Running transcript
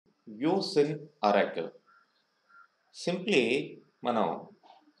views in Oracle. Simply మనం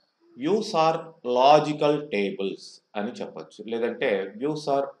views are logical tables అని చెప్పొచ్చు, లేదంటే వ్యూస్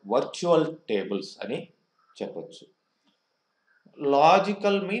ఆర్ వర్చువల్ టేబుల్స్ అని చెప్పొచ్చు.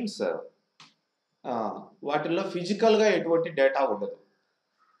 లాజికల్ మీన్స్ వాటిల్లో ఫిజికల్గా ఎటువంటి డేటా ఉండదు.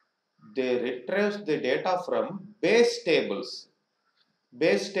 They రిట్రైవ్స్ the data from base tables.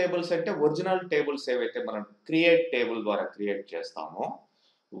 Base tables అంటే ఒరిజినల్ టేబుల్స్ ఏవైతే మనం క్రియేట్ టేబుల్ ద్వారా క్రియేట్ చేస్తామో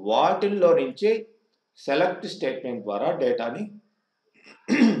వాటిల్లో నుంచి సెలెక్ట్ స్టేట్మెంట్ ద్వారా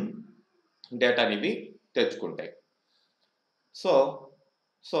డేటానివి తెచ్చుకుంటాయి.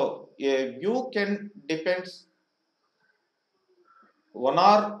 So A view can depends one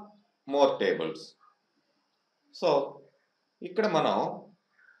or more tables. So ఇక్కడ మనం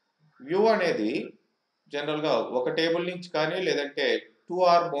వ్యూ అనేది జనరల్గా ఒక టేబుల్ నుంచి కానీ లేదంటే 2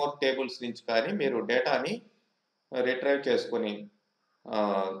 ఆర్ మోర్ టేబుల్స్ నుంచి కానీ మీరు డేటాని రిట్రైవ్ చేసుకొని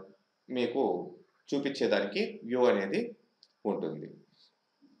మీకు చూపించేదానికి వ్యూ అనేది ఉంటుంది.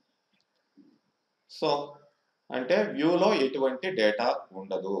 సో అంటే వ్యూలో ఎటువంటి డేటా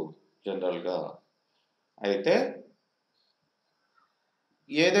ఉండదు జనరల్గా. అయితే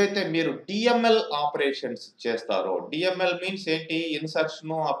ఏదైతే మీరు డిఎంఎల్ ఆపరేషన్స్ చేస్తారో, డిఎంఎల్ మీన్స్ ఏంటి,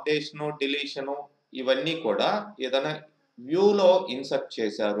 ఇన్సర్షను, అప్డేషను, డిలీషను, ఇవన్నీ కూడా ఏదైనా వ్యూలో ఇన్సర్ట్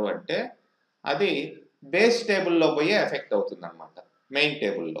చేశారు అంటే అది బేస్ టేబుల్లో పోయే ఎఫెక్ట్ అవుతుంది అనమాట. మెయిన్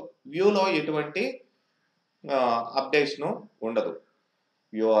టేబుల్లో వ్యూలో ఎటువంటి అప్డేషను ఉండదు.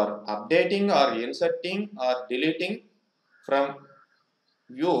 You are updating or inserting or deleting from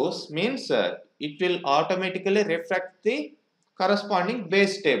views means it will automatically reflect the corresponding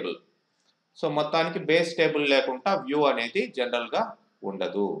base table. So మొత్తానికి బేస్ టేబుల్ లేకుండా వ్యూ అనేది జనరల్గా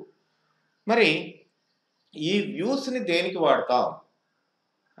ఉండదు. మరి ఈ వ్యూస్ని దేనికి వాడతాం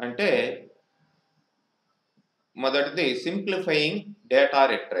అంటే మొదటిది simplifying data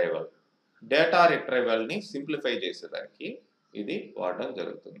retrieval. Data రిట్రైవల్ని simplify చేసేదానికి ఇది వాడడం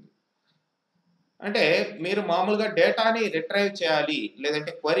జరుగుతుంది. అంటే మీరు మామూలుగా డేటాని రిట్రైవ్ చేయాలి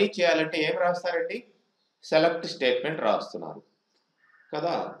లేదంటే క్వరీ చేయాలంటే ఏం రాస్తారండి, సెలెక్ట్ స్టేట్మెంట్ రాస్తున్నారు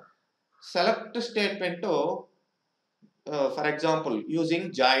కదా. Select statement for example using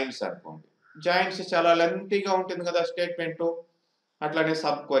joints అనుకోండి. జాయింట్స్ చాలా లెంతీగా ఉంటుంది కదా స్టేట్మెంటు. అట్లానే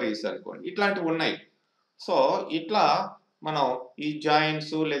సబ్ క్వరీస్ అనుకోండి, ఇట్లాంటివి ఉన్నాయి. సో ఇట్లా మనం ఈ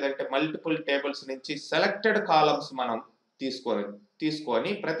జాయింట్స్ లేదంటే మల్టిపుల్ టేబుల్స్ నుంచి సెలెక్టెడ్ కాలమ్స్ మనం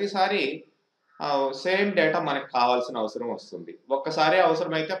తీసుకొని ప్రతిసారి సేమ్ డేటా మనకు కావాల్సిన అవసరం వస్తుంది. ఒక్కసారి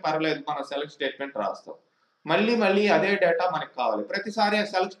అవసరమైతే పర్లేదు మనం సెలెక్ట్ స్టేట్మెంట్ రాస్తాం. మళ్ళీ అదే డేటా మనకు కావాలి, ప్రతిసారి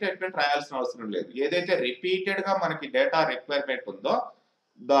సెలెక్ట్ స్టేట్మెంట్ రాయాల్సిన అవసరం లేదు. ఏదైతే రిపీటెడ్గా మనకి డేటా రిక్వైర్మెంట్ ఉందో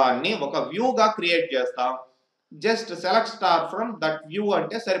దాన్ని ఒక వ్యూగా క్రియేట్ చేస్తాం. Just select star from that view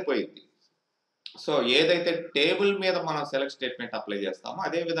అంటే సరిపోయింది. సో ఏదైతే టేబుల్ మీద మనం సెలెక్ట్ స్టేట్మెంట్ అప్లై చేస్తామో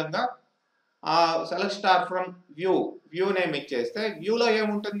అదే విధంగా select star from view name ఇచ్చేస్తే వ్యూలో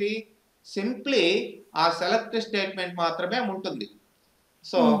ఏముంటుంది, సింప్లీ ఆ సెలెక్ట్ స్టేట్మెంట్ మాత్రమే ఉంటుంది.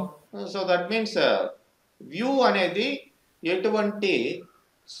 సో దట్ మీన్స్ వ్యూ అనేది ఎటువంటి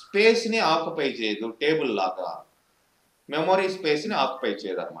స్పేస్ని ఆక్యుపై చేయదు, టేబుల్ లాగా మెమొరీ స్పేస్ని ఆక్యుపై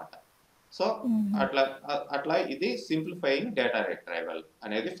చేయదు అనమాట. సో అట్లా ఇది సింప్లిఫైయింగ్ డేటా రిట్రైవల్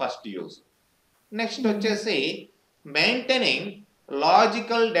అనేది ఫస్ట్ యూజ్. నెక్స్ట్ వచ్చేసి maintaining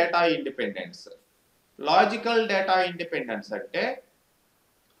logical data independence. Logical data independence అంటే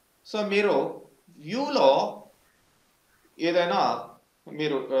సో మీరు వ్యూలో ఏదైనా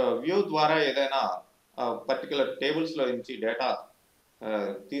మీరు వ్యూ ద్వారా ఏదైనా పర్టికులర్ టేబుల్స్లో నుంచి డేటా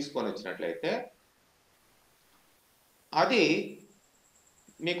తీసుకొని వచ్చినట్లయితే అది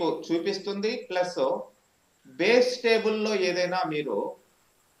మీకు చూపిస్తుంది. ప్లస్ బేస్ టేబుల్లో ఏదైనా మీరు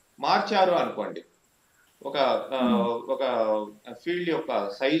మార్చారు అనుకోండి, ఒక ఫీల్డ్ యొక్క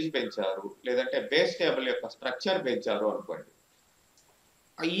సైజ్ పెంచారు లేదంటే బేస్ టేబుల్ యొక్క స్ట్రక్చర్ పెంచారు అనుకోండి,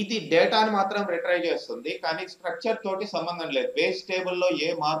 ఇది డేటాని మాత్రం రిట్రైవ్ చేస్తుంది కానీ స్ట్రక్చర్ తోటి సంబంధం లేదు. బేస్ టేబుల్లో ఏ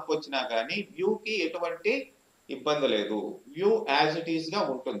మార్పు వచ్చినా కానీ వ్యూకి ఎటువంటి ఇబ్బంది లేదు, వ్యూ యాజ్ ఇట్ ఈస్ గా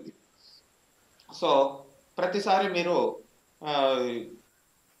ఉంటుంది. సో ప్రతిసారి మీరు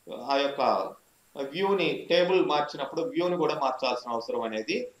ఆ యొక్క వ్యూని టేబుల్ మార్చినప్పుడు వ్యూని కూడా మార్చాల్సిన అవసరం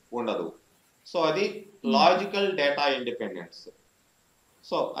అనేది ఉండదు. సో అది లాజికల్ డేటా ఇండిపెండెన్స్.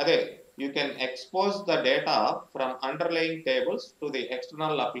 సో అదే you can expose the data from underlying tables to the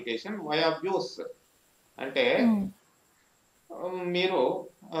external application via views. అంటే మీరు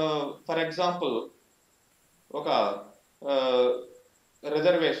ఫర్ ఎగ్జాంపుల్ ఒక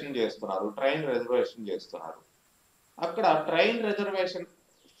రిజర్వేషన్ చేస్తున్నారు, ట్రైన్ రిజర్వేషన్ చేస్తున్నారు. అక్కడ ట్రైన్ రిజర్వేషన్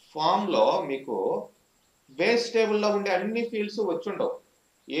ఫామ్లో మీకు బేస్ టేబుల్లో ఉండే అన్ని ఫీల్డ్స్ వచ్చుండవు.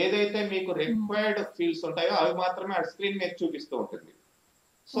 ఏదైతే మీకు రిక్వైర్డ్ ఫీల్డ్స్ ఉంటాయో అవి మాత్రమే ఆ స్క్రీన్ మీద చూపిస్తూ ఉంటుంది.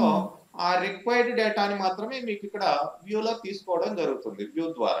 సో ఆ రిక్వైర్డ్ డేటాని మాత్రమే మీకు ఇక్కడ వ్యూలో తీసుకోవడం జరుగుతుంది వ్యూ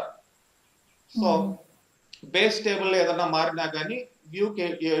ద్వారా. సో బేస్ టేబుల్ ఏదన్నా మారినా కానీ వ్యూకి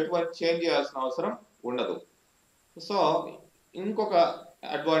ఎటువంటి చేంజ్ చేయాల్సిన అవసరం ఉండదు. సో ఇంకొక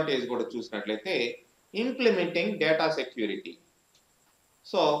అడ్వాంటేజ్ కూడా చూసినట్లయితే ఇంప్లిమెంటింగ్ డేటా సెక్యూరిటీ.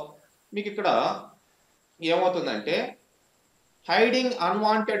 సో మీకు ఇక్కడ ఏమవుతుందంటే hiding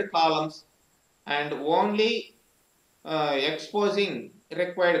unwanted columns and only exposing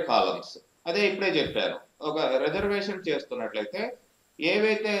required columns. అదే ఇప్పుడే చెప్పాను, ఒక రిజర్వేషన్ చేస్తున్నట్లయితే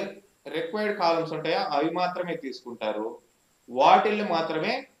ఏవైతే రిక్వైర్డ్ కాలమ్స్ ఉంటాయో అవి మాత్రమే తీసుకుంటారు, వాటిల్ని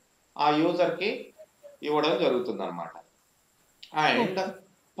మాత్రమే ఆ యూజర్కి ఇవ్వడం జరుగుతుంది అనమాట. అండ్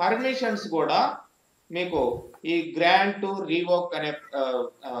పర్మిషన్స్ కూడా మీకు ఈ గ్రాంట్ రీవోక్ అనే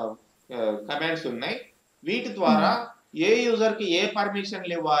కమాండ్స్ ఉన్నాయి. వీటి ద్వారా ఏ యూజర్కి ఏ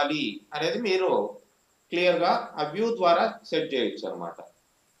పర్మిషన్లు ఇవ్వాలి అనేది మీరు క్లియర్గా ఆ వ్యూ ద్వారా సెట్ చేయొచ్చు అనమాట.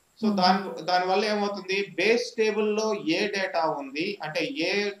 సో దానివల్ల ఏమవుతుంది, బేస్ టేబుల్లో ఏ డేటా ఉంది అంటే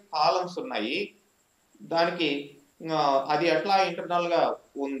ఏ కాలమ్స్ ఉన్నాయి, దానికి అది ఎట్లా ఇంటర్నల్గా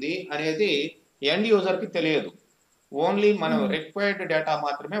ఉంది అనేది ఎండ్ యూజర్కి తెలియదు. ఓన్లీ మనం రిక్వైర్డ్ డేటా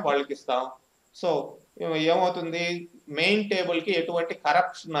మాత్రమే వాళ్ళకి ఇస్తాం. సో ఏమవుతుంది, మెయిన్ టేబుల్కి ఎటువంటి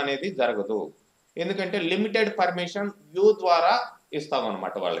కరప్షన్ అనేది జరగదు, ఎందుకంటే లిమిటెడ్ పర్మిషన్ వ్యూ ద్వారా ఇస్తాం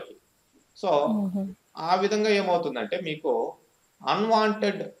అనమాట వాళ్ళకి. సో ఆ విధంగా ఏమవుతుందంటే మీకు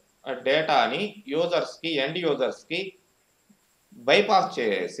అన్వాంటెడ్ డేటాని యూజర్స్కి ఎండ్ యూజర్స్కి బైపాస్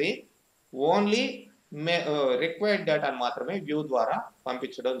చేసి ఓన్లీ రిక్వైర్డ్ డేటాని మాత్రమే వ్యూ ద్వారా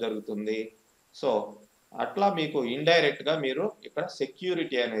పంపించడం జరుగుతుంది. సో అట్లా మీకు ఇండైరెక్ట్గా మీరు ఇక్కడ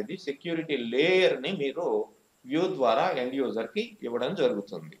సెక్యూరిటీ లేయర్ని మీరు వ్యూ ద్వారా ఎండ్ యూజర్కి ఇవ్వడం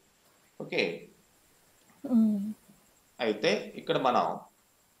జరుగుతుంది. ఓకే, అయితే ఇక్కడ మనం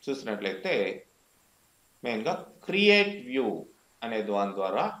చూసినట్లయితే మెయిన్గా క్రియేట్ వ్యూ అనే దాని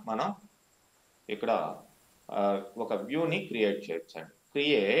ద్వారా మనం ఇక్కడ ఒక వ్యూని క్రియేట్ చేయొచ్చండి.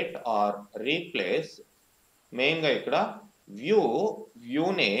 క్రియేట్ ఆర్ రీప్లేస్, మెయిన్గా ఇక్కడ వ్యూ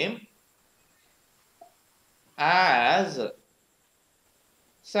నేమ్ యాజ్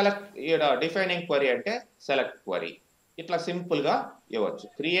సెలెక్ట్, ఇక్కడ డిఫైనింగ్ క్వరీ అంటే సెలెక్ట్ క్వరీ, ఇట్లా సింపుల్గా ఇవ్వచ్చు.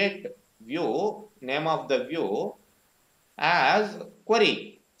 Create view name of the view as query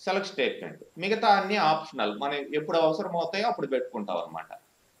select statement, మిగతా అన్ని ఆప్షనల్, మనం ఎప్పుడు అవసరం అవుతాయో అప్పుడు పెట్టుకుంటాం అనమాట.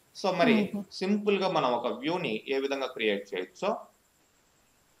 సో మరి సింపుల్గా మనం ఒక వ్యూని ఏ విధంగా క్రియేట్ చేయొచ్చో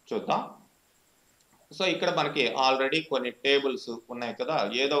చూద్దాం. సో ఇక్కడ మనకి ఆల్రెడీ కొన్ని టేబుల్స్ ఉన్నాయి కదా,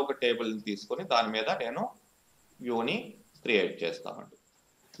 ఏదో ఒక టేబుల్ని తీసుకొని దాని మీద నేను వ్యూని క్రియేట్ చేస్తామండి.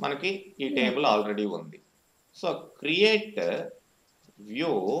 మనకి ఈ టేబుల్ ఆల్రెడీ ఉంది. So create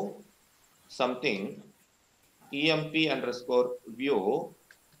view something emp_view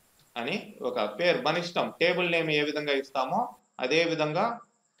అని ఒక పేరు మన ఇష్టం, టేబుల్ నేమ్ ఏ విధంగా ఇస్తామో అదే విధంగా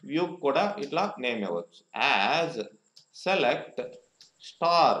వ్యూ కూడా ఇట్లా నేమ్ ఇవ్వచ్చు. యాజ్ సెలెక్ట్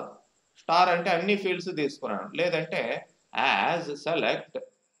స్టార్ అంటే అన్ని ఫీల్డ్స్ తీసుకున్నాను, లేదంటే as select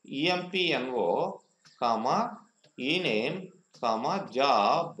emp_no, ename,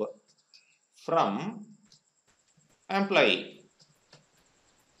 job from employee.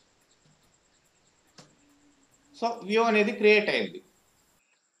 So view అనేది క్రియేట్ అయింది.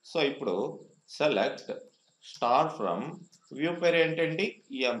 సో ఇప్పుడు సెలెక్ట్ స్టార్ ఫ్రమ్ వ్యూ పేరు ఏంటండి,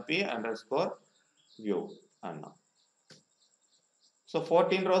 emp_view అన్నాం. సో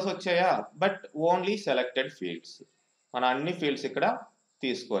 14 rows వచ్చాయా, బట్ ఓన్లీ సెలెక్టెడ్ ఫీల్డ్స్, మన అన్ని ఫీల్డ్స్ ఇక్కడ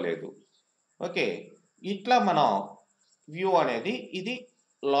తీసుకోలేదు. ఓకే, ఇట్లా మనం వ్యూ అనేది ఇది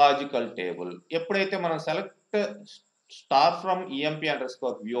లాజికల్ టేబుల్. ఎప్పుడైతే మనం select star from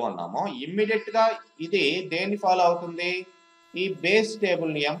emp_view అన్నామో immediate గా ఇది దేన్ని ఫాలో అవుతుంది, ఈ బేస్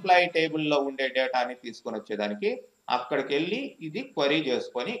టేబుల్ని ఎంప్లాయీ టేబుల్లో ఉండే డేటాని తీసుకొని వచ్చేదానికి అక్కడికి వెళ్ళి ఇది క్వరీ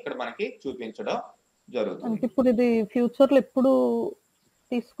చేసుకొని ఇక్కడ మనకి చూపించడం జరుగుతుంది. ఇప్పుడు ఇది ఫ్యూచర్ లో ఎప్పుడు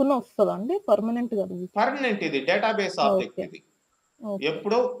తీసుకుని వస్తుందండి, పర్మనెంట్ గా? పర్మనెంట్, ఇది డేటాబేస్ ఆబ్జెక్ట్, ఇది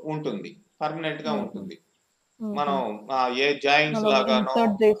ఎప్పుడు ఉంటుంది, పర్మనెంట్ గా ఉంటుంది. మనం ఏ జాయిన్స్ లాగానో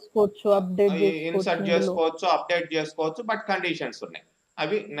ఇన్సర్ట్ చేసుకోవచ్చు, అప్డేట్ చేసుకోవచ్చు, బట్ కండిషన్స్ ఉన్నాయి.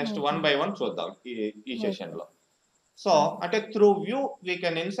 అవి నెక్స్ట్ 1 by 1 చూద్దాం ఈ సెషన్ లో. సో అంటే through view we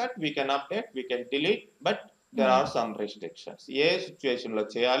can insert, we can update, we can delete, but there are some restrictions. A situation లో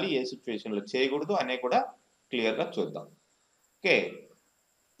చేయాలి, ఏ సిచ్యువేషన్ లో చేయకూడదు అనే కూడా క్లియర్ గా చూద్దాం. ఓకే,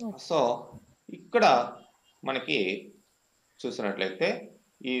 సో ఇక్కడ మనకి చూసినట్లయితే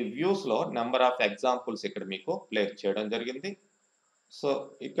ఈ వ్యూస్ లో నెంబర్ ఆఫ్ ఎగ్జాంపుల్స్ ఇక్కడ మీకు ప్లేస్ చేయడం జరిగింది. సో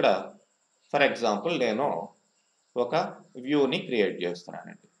ఇక్కడ ఫర్ ఎగ్జాంపుల్ నేను ఒక వ్యూని క్రియేట్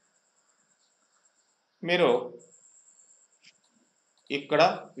చేస్తున్నానండి. మీరు ఇక్కడ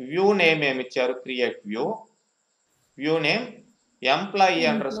వ్యూ నేమ్ ఏమి ఇచ్చారు, create view name employee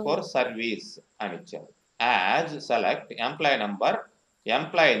under Employee. Score service అని ఇచ్చారు. As select employee number,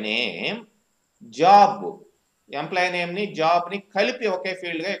 employee name, job. Employee నేమ్ని జాబ్ని కలిపి ఒకే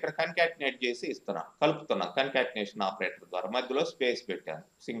ఫీల్డ్గా ఇక్కడ కన్కాటినేట్ చేసి ఇస్తున్నాం, కలుపుతున్నాం కన్కాటినేషన్ ఆపరేటర్ ద్వారా. మధ్యలో స్పేస్ పెట్టాను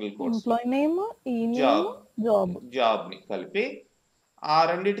single quotes. Employee name, e-name, job job. జాబ్ని కలిపి ఆ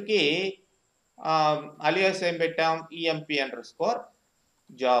రెండిటికి అలియాస్ ఏం పెట్టాం, ఈఎంపీ అండర్ స్కోర్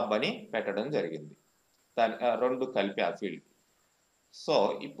జాబ్ అని పెట్టడం జరిగింది. దాని రెండు కలిపి ఆ ఫీల్డ్. సో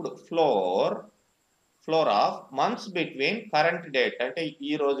ఇప్పుడు floor of months between current date అంటే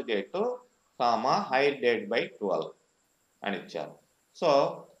ఈ రోజు date comma hire date by 12 అని ఇచ్చారు. సో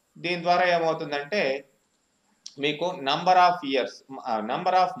దీని ద్వారా ఏమవుతుందంటే మీకు number of years,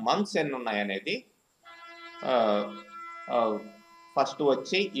 number of months ఎన్ని ఉన్నాయి అనేది ఫస్ట్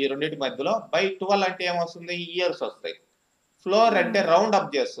వచ్చి ఈ రెండింటి మధ్యలో బై 12 అంటే ఏమొస్తుంది, ఇయర్స్ వస్తాయి. ఫ్లోర్ అంటే రౌండ్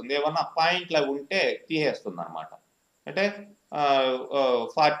అప్ చేస్తుంది, ఏమన్నా పాయింట్లు అవి ఉంటే తీసేస్తుంది అనమాట. అంటే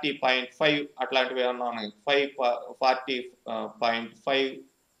 40.5 అట్లాంటివి ఏమన్నా ఉన్నాయి, 40.5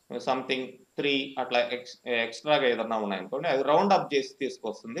 సంథింగ్ 3 అట్లా ఎక్స్ట్రాగా ఏదన్నా ఉన్నాయనుకోండి, అది రౌండ్ అప్ చేసి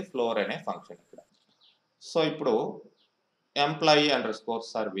తీసుకొస్తుంది ఫ్లోర్ అనే ఫంక్షన్ ఇక్కడ. సో ఇప్పుడు ఎంప్లాయీ అండర్ స్కోర్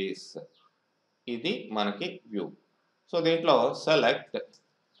సర్వీస్ ఇది మనకి వ్యూ. సో దీంట్లో select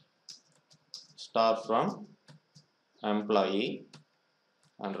star from employee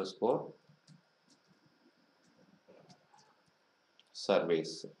under score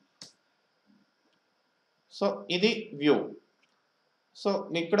service. So ఇది వ్యూ. సో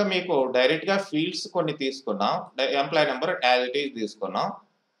ఇక్కడ మీకు డైరెక్ట్గా ఫీల్డ్స్ కొన్ని తీసుకున్నాం, employee number as it is తీసుకున్నాం,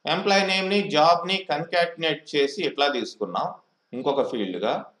 ఎంప్లాయీ నేమ్ని జాబ్ని కన్కాటినేట్ చేసి ఇట్లా తీసుకున్నాం ఇంకొక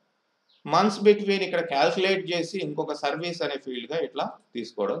ఫీల్డ్గా, మంత్స్ బిట్వీన్ ఇక్కడ క్యాల్కులేట్ చేసి ఇంకొక సర్వీస్ అనే ఫీల్డ్గా ఇట్లా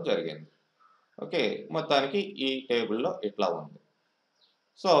తీసుకోవడం జరిగింది. ఓకే, మొత్తానికి ఈ టేబుల్లో ఇట్లా ఉంది.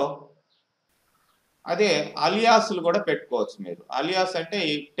 సో అదే అలియాస్లు కూడా పెట్టుకోవచ్చు మీరు. అలియాస్ అంటే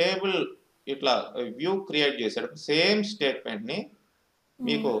ఈ టేబుల్ ఇట్లా వ్యూ క్రియేట్ చేసాడు, సేమ్ స్టేట్మెంట్ని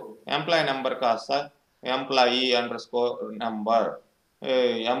మీకు ఎంప్లాయీ నెంబర్ కాస్త employee under score number,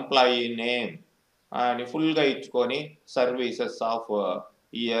 employee name అని ఫుల్గా ఇచ్చుకొని సర్వీసెస్ ఆఫ్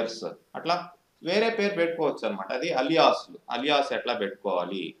ఇయర్స్ అట్లా వేరే పేరు పెట్టుకోవచ్చు అనమాట. అది అలియాస్లు. అలియాస్ ఎట్లా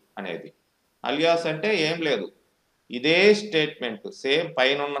పెట్టుకోవాలి అనేది. అలియాస్ అంటే ఏం లేదు, ఇదే స్టేట్మెంట్ సేమ్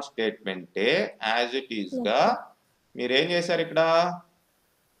పైన ఉన్న స్టేట్మెంటే యాజ్ ఇట్ ఈస్గా మీరేం చేశారు, ఇక్కడ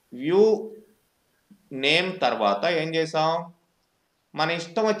వ్యూ నేమ్ తర్వాత ఏం చేసాం, మన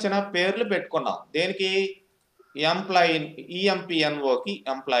ఇష్టం వచ్చిన పేర్లు పెట్టుకున్నాం. దేనికి, employee ఈఎంపిఎన్ఓకి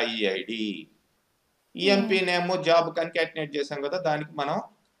employee ID, EMP name job concatenate చేసాం కదా, దానికి మనం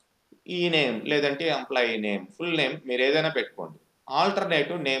ఈ నేమ్ లేదంటే ఎంప్లాయీ నేమ్, ఫుల్ నేమ్ మీరు ఏదైనా పెట్టుకోండి.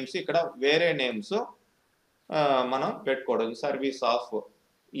 ఆల్టర్నేటివ్ నేమ్స్ ఇక్కడ వేరే నేమ్స్ మనం పెట్టుకోవడం, సర్వీస్ ఆఫ్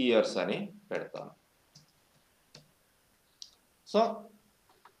ఇయర్స్ అని పెడతాను. సో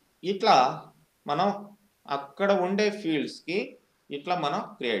ఇట్లా మనం అక్కడ ఉండే ఫీల్డ్స్కి ఇట్లా మనం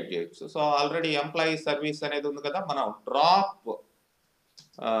క్రియేట్ చేయొచ్చు. సో ఆల్రెడీ ఎంప్లాయీ సర్వీస్ అనేది ఉంది కదా, మనం డ్రాప్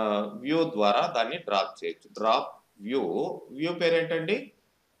వ్యూ ద్వారా దాన్ని డ్రాప్ చేయొచ్చు. డ్రాప్ వ్యూ పేరు ఏంటండి,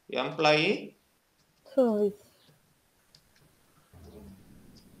 ఎంప్లాయీ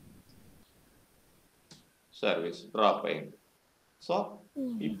సర్వీస్ డ్రాప్ అయింది. సో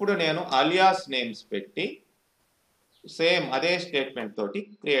ఇప్పుడు నేను అలియాస్ నేమ్స్ పెట్టి సేమ్ అదే స్టేట్మెంట్ తోటి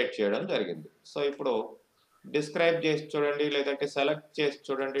క్రియేట్ చేయడం జరిగింది. సో ఇప్పుడు డిస్క్రైబ్ చేసి చూడండి, లేదంటే సెలెక్ట్ చేసి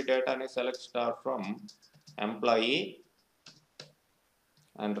చూడండి డేటాని. Select star from employee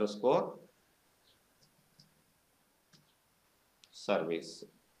under score service.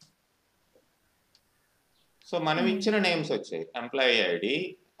 So మనం ఇచ్చిన నేమ్స్ వచ్చాయి, employee ID,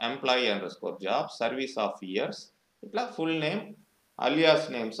 employee under score job, service of years, ఇట్లా ఫుల్ నేమ్ అలియాస్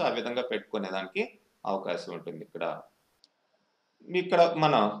నేమ్స్ ఆ విధంగా పెట్టుకునేదానికి అవకాశం ఉంటుంది. ఇక్కడ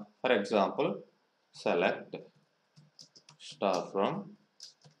మన for example select star from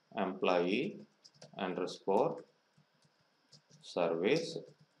employee under score service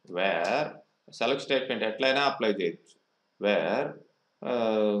wear select statement ఎట్లయినా అప్లై చేయొచ్చు, wear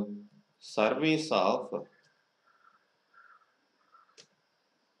service of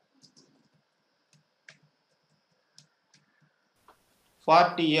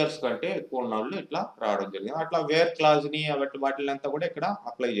forty years కంటే ఎక్కువ ఉన్న వాళ్ళు ఇట్లా రావడం జరిగింది. అట్లా వేర్ క్లాజ్ని వాటిలంతా కూడా ఇక్కడ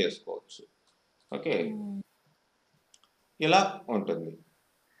అప్లై చేసుకోవచ్చు. ఓకే, ఇలా ఉంటుంది.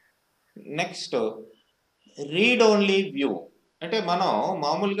 నెక్స్ట్ రీడ్ ఓన్లీ వ్యూ అంటే మనం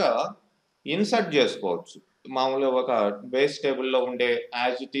మామూలుగా ఇన్సర్ట్ చేసుకోవచ్చు. మామూలుగా ఒక బేస్ టేబుల్లో ఉండే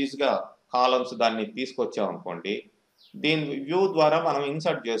యాజ్ ఇట్ ఈస్గా కాలమ్స్ దాన్ని తీసుకొచ్చామనుకోండి, దీని వ్యూ ద్వారా మనం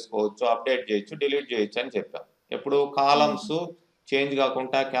ఇన్సర్ట్ చేసుకోవచ్చు, అప్డేట్ చేయొచ్చు, డిలీట్ చేయొచ్చు అని చెప్పాం. ఎప్పుడు కాలమ్స్ చేంజ్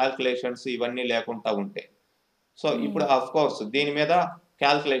కాకుండా క్యాల్కులేషన్స్ ఇవన్నీ లేకుండా ఉంటే. సో ఇప్పుడు ఆఫ్ కోర్స్ దీని మీద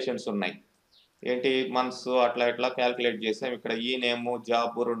క్యాల్కులేషన్స్ ఉన్నాయి. ఏంటి మంత్స్ అట్లా ఇట్లా క్యాల్కులేట్ చేసాం. ఇక్కడ ఈ నేమ్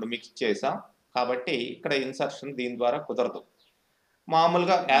జాబ్ రెండు మిక్స్ చేసాం కాబట్టి ఇక్కడ ఇన్సర్షన్ దీని ద్వారా కుదరదు.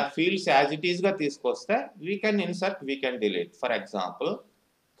 మామూలుగా ఫీల్డ్స్ యాజ్ ఇట్ ఈస్గా తీసుకొస్తే we can insert, we can delete. For example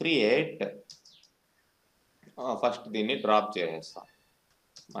create, first దీన్ని డ్రాప్ చేసేస్తాం,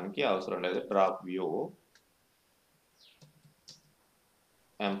 మనకి అవసరం లేదు. Drop view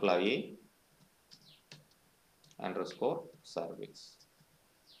employee underscore service.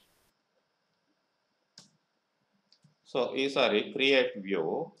 So ఈసారి create view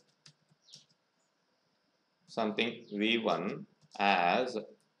something v1 as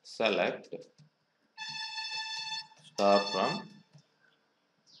select star from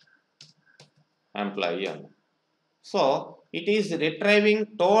employee and so it is retrieving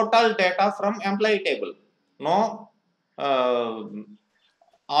total data from employee table, no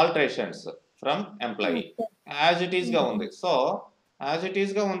alterations from employee, as it is గా ఉంది. So as it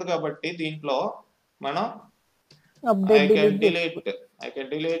is గా ఉంది కాబట్టి దీంట్లో మనం I can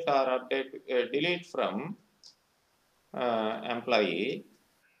delete or update, delete from employee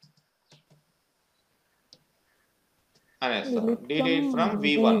అనేస్తాం. delete from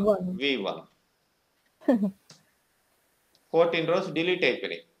v1 14 rows delete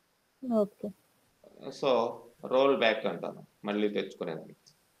అయిపోయినాయి. Okay, so roll back అంటాను, మళ్ళీ తెచ్చుకునేదానికి.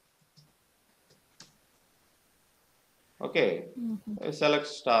 Okay,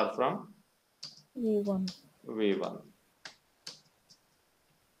 select star from v1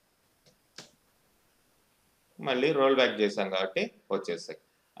 మళ్ళీ రోల్ బ్యాక్ చేసాం కాబట్టి వచ్చేసాయి.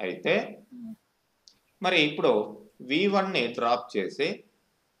 అయితే మరి ఇప్పుడు v1ని డ్రాప్ చేసి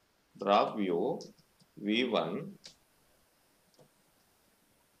డ్రాప్ వ్యూ v1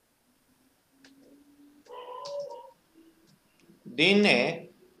 దీన్నే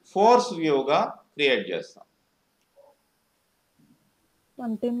ఫోర్స్ వ్యూగా క్రియేట్ చేస్తాం.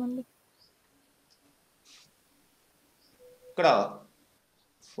 అంతేనండి. ఇక్కడ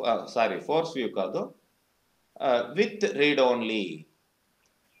సారీ ఫోర్స్ వ్యూ కాదు, విత్ రీడ్ ఓన్లీ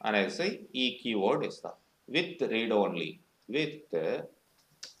అనేసి ఈ కీవర్డ్ ఇస్తాం. With read only, with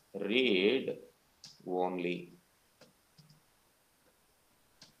read only.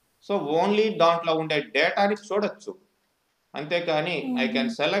 So only దాంట్లో ఉండే డేటాని చూడొచ్చు, అంతేకాని I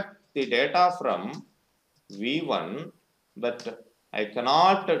can select the data from v1 but I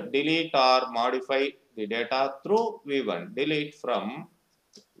cannot delete or modify the data through v1. Delete from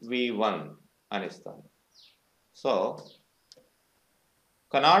v1 అనిస్తాను. So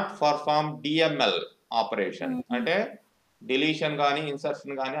cannot perform DML operation అంటే deletion కానీ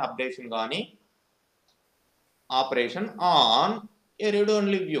insertion కానీ updation కానీ operation on a read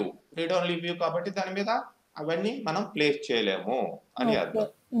only view. Read only view కాబట్టి దాని మీద అవన్నీ మనం place చేయలేము అని అర్థం.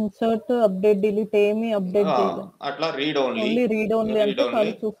 ఇన్సర్ట్, అప్డేట్, డిలీట్ ఏమి అప్డేట్ చేయలేము. అట్లా రీడ్ ఓన్లీ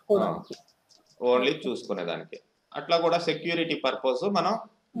ఓన్లీ చూసుకునేదానికి. అట్లా కూడా సెక్యూరిటీ పర్పస్ మనం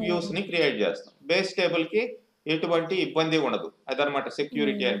వ్యూస్ ని క్రియేట్ చేస్తాం. బేస్ టేబుల్ కి ఎటువంటి ఇబ్బంది ఉండదు, అదనమాట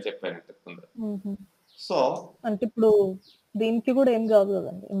సెక్యూరిటీ అని చెప్పాను. సో అంటే ఇప్పుడు దీనికి కూడా ఏం కాదు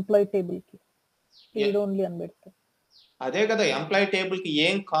కదండి, ఎంప్లాయీ టేబుల్ కి రీడ్ ఓన్లీ అని పెడితే. అదే కదా, ఎంప్లాయీ టేబుల్ కి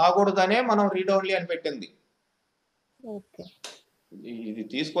ఏం కాకూడదనే మనం రీడ్ ఓన్లీ అని పెట్టింది. ఓకే, ఇది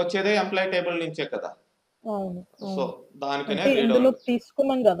తీసుకొచ్చేదే ఎంప్లాయీ టేబుల్ నుంచే కదా. అవును. సో దానికనే ఇందులో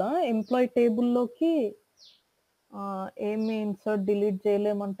తీసుకున్నాం కదా ఎంప్లాయీ టేబుల్ లోకి ఏమి ఇన్సర్ట్ డిలీట్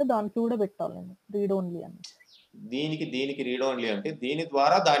చేయలేమంటే దానికి కూడా పెట్టాలి రీడ్ ఓన్లీ అని. దీనికి రీడ్ ఓన్లీ అంటే దీని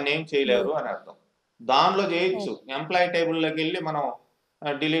ద్వారా దాన్ని ఏం చేయలేరు అని అర్థం. దానిలో చేయొచ్చు, ఎంప్లాయీ టేబుల్లోకి వెళ్ళి మనం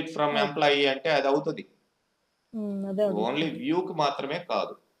డిలీట్ ఫ్రమ్ ఎంప్లాయీ అంటే అది అవుతుంది, ఓన్లీ వ్యూకి మాత్రమే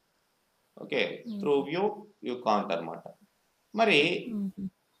కాదు. Okay, through view you can't అనమాట. మరి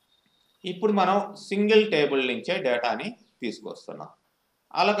ఇప్పుడు మనం సింగిల్ టేబుల్ నుంచే డేటాని తీసుకొస్తున్నాం.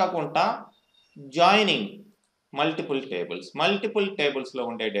 అలా కాకుండా జాయినింగ్ మల్టిపుల్ టేబుల్స్లో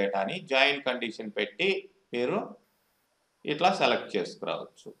ఉండే డేటాని జాయిన్ కండిషన్ పెట్టి మీరు ఇట్లా సెలెక్ట్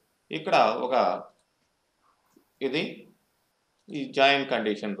చేసుకురావచ్చు. ఇక్కడ ఒక ఇది ఈ జాయిన్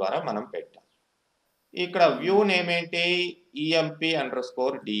కండిషన్ ద్వారా మనం పెట్టాం. ఇక్కడ వ్యూ నేమ్ ఏంటి,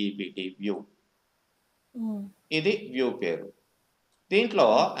 EMP_DEPT వ్యూ, ఇది వ్యూ పేరు. దీంట్లో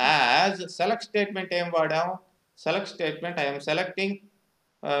యాజ్ సెలెక్ట్ స్టేట్మెంట్ ఏం వాడాం, select statement I'm selecting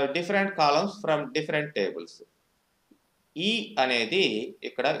different columns from different tables. ఈ అనేది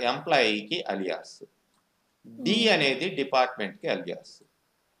ఇక్కడ ఎంప్లాయీకి అలియాస్, డి అనేది డిపార్ట్మెంట్కి అలియాస్.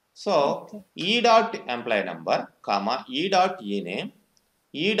 సో ఈ డాట్ ఎంప్లాయీ నంబర్ కామా ఈ డాట్ ఈ నేమ్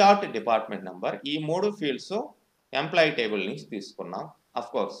ఈ డాట్ డిపార్ట్మెంట్ నంబర్, ఈ మూడు ఫీల్డ్స్ ఎంప్లాయీ టేబుల్ నుంచి తీసుకున్నాం. అఫ్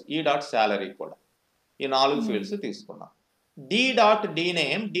కోర్స్ ఈ డాట్ శాలరీ కూడా, ఈ 4 ఫీల్డ్స్ తీసుకున్నాం. D dot D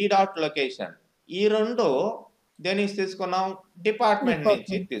name, D dot location, ఈ రెండు దేని నుంచి తీసుకున్నాం? డిపార్ట్మెంట్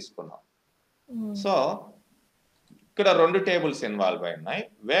నుంచి తీసుకున్నాం. సో ఇక్కడ 2 టేబుల్స్ ఇన్వాల్వ్ అయినాయి.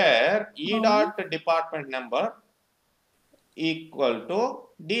 వేర్ ఈ dot department number equal to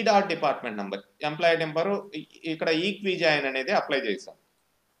D dot department number. Employee number ఇక్కడ ఈక్విజాయిన్ అనేది అప్లై చేసాం.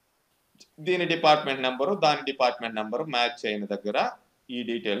 దీని డిపార్ట్మెంట్ నెంబరు దాని డిపార్ట్మెంట్ నెంబరు మ్యాచ్ అయిన దగ్గర ఈ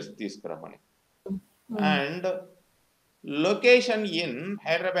డీటెయిల్స్ తీసుకురమ్మని. And location in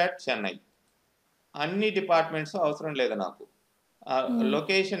Hyderabad, Chennai. అన్ని డిపార్ట్మెంట్స్ అవసరం లేదు నాకు.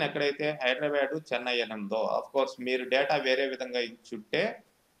 లొకేషన్ ఎక్కడైతే హైదరాబాద్, చెన్నై అని ఉందో, ఆఫ్ కోర్స్ మీరు డేటా వేరే విధంగా ఇచ్చుంటే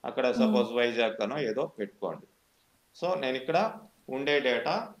అక్కడ సపోజ్ వైజాగ్ అనో ఏదో పెట్టుకోండి. సో నేను ఇక్కడ ఉండే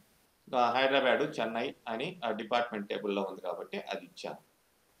డేటా హైదరాబాద్, చెన్నై అని ఆ డిపార్ట్మెంట్ టేబుల్లో ఉంది కాబట్టి అది ఇచ్చాను.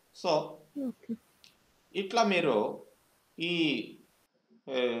 సో ఇట్లా మీరు ఈ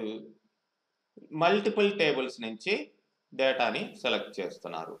మల్టిపుల్ టేబుల్స్ నుంచి డేటాని సెలెక్ట్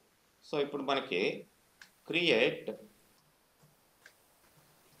చేస్తున్నారు. సో ఇప్పుడు మనకి create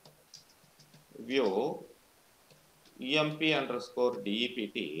view emp_dept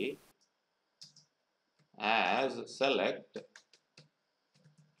as select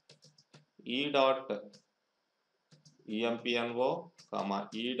e.empno,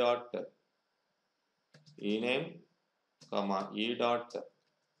 e.ename,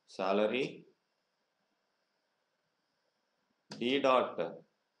 e.salary, d.dpt_no,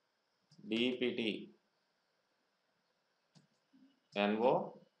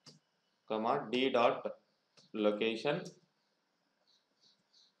 d.location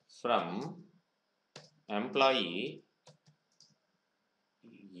from employee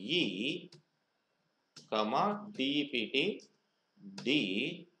e, dpt d,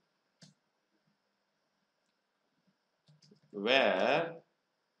 where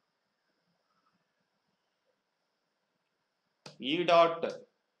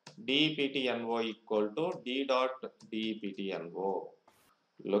e.dptno equal to d.dptno,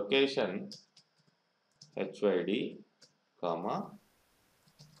 location HYD,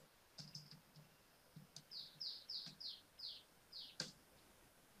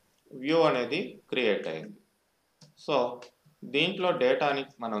 view అనేది క్రియేట్ అయింది. సో దీంట్లో డేటాని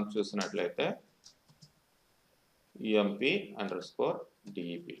మనం చూసినట్లయితే emp_dept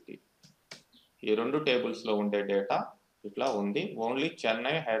ఈ 2 టేబుల్స్లో ఉండే డేటా ఇట్లా ఉంది. ఓన్లీ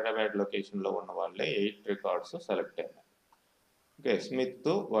చెన్నై, హైదరాబాద్ లొకేషన్లో ఉన్న వాళ్ళే 8 రికార్డ్స్ సెలెక్ట్ అయినాయి. ఓకే, స్మిత్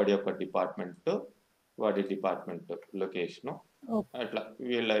వాడి యొక్క డిపార్ట్మెంట్, వాడి డిపార్ట్మెంట్ లొకేషను, అట్లా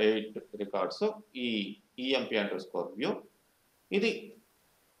వీళ్ళ 8 రికార్డ్స్ ఈ emp_view. ఇది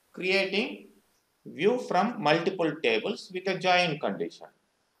creating view from multiple tables with a join condition.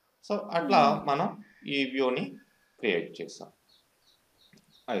 So అట్లా మనం ఈ వ్యూని క్రియేట్ చేసాం.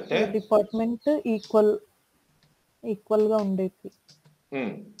 అయితే డిపార్ట్మెంట్ ఈక్వల్గా ఉండేది.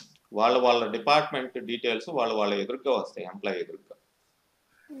 వాళ్ళ డిపార్ట్మెంట్ డీటెయిల్స్ వాళ్ళ ఎదురుగా వస్తాయి, ఎంప్లాయీ ఎదురుగా.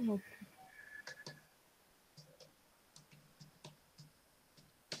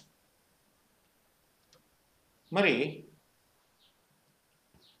 మరి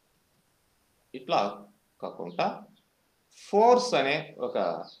ఇట్లా కాకుండా ఫోర్స్ అనే ఒక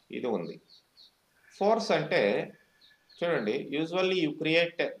ఇది ఉంది. ఫోర్స్ అంటే చూడండి, usually you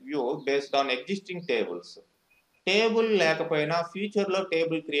create view based on existing tables. Table లేకపోయినా ఫ్యూచర్లో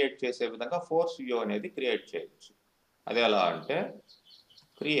టేబుల్ క్రియేట్ చేసే విధంగా ఫోర్స్ వ్యూ అనేది క్రియేట్ చేయొచ్చు. అది ఎలా అంటే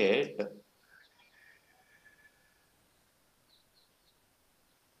create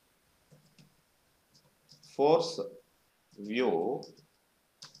force view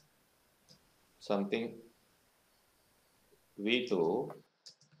something v2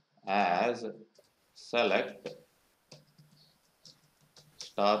 as select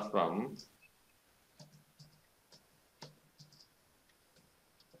star from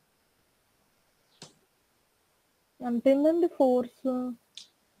అంతేనండి ఫోర్స్.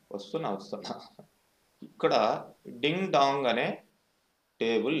 వస్తున్నా ఇక్కడ డింగ్ డాంగ్ అనే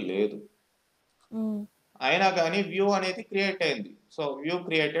టేబుల్ లేదు, అయినా కానీ వ్యూ అనేది క్రియేట్ అయింది. So view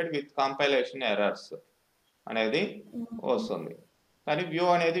created with compilation errors అనేది వస్తుంది. కానీ వ్యూ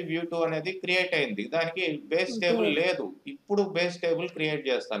అనేది వ్యూ2 అనేది క్రియేట్ అయింది, దానికి బేస్ టేబుల్ లేదు. ఇప్పుడు బేస్ టేబుల్ క్రియేట్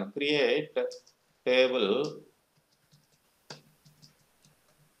చేస్తాను. క్రియేట్ టేబుల్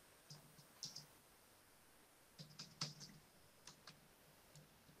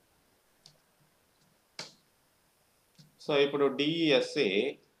సో ఇప్పుడు DESA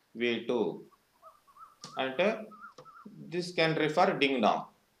V2 అంటే this can refer ding dong.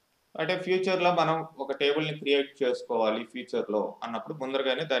 అంటే ఫ్యూచర్లో మనం ఒక టేబుల్ని క్రియేట్ చేసుకోవాలి ఫ్యూచర్లో అన్నప్పుడు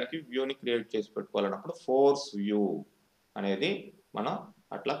ముందరగానే దానికి వ్యూని క్రియేట్ చేసి పెట్టుకోవాలన్నప్పుడు ఫోర్స్ వ్యూ అనేది మనం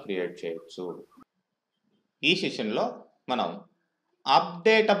అట్లా క్రియేట్ చేయొచ్చు. ఈ సెషన్లో మనం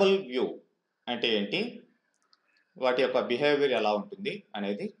అప్డేటబుల్ వ్యూ అంటే ఏంటి, వాటి యొక్క బిహేవియర్ ఎలా ఉంటుంది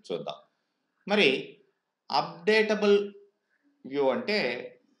అనేది చూద్దాం. మరి అప్డేటబుల్ వ్యూ అంటే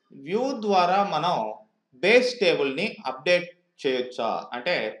వ్యూ ద్వారా మనం బేస్ టేబుల్ని అప్డేట్ చేయొచ్చా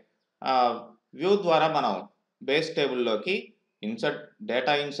అంటే వ్యూ ద్వారా మనం బేస్ టేబుల్లోకి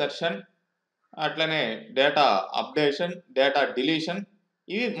డేటా ఇన్సర్షన్ అట్లనే డేటా అప్డేషన్ డేటా డిలీషన్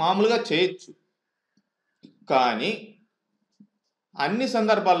ఇవి మామూలుగా చేయొచ్చు. కానీ అన్ని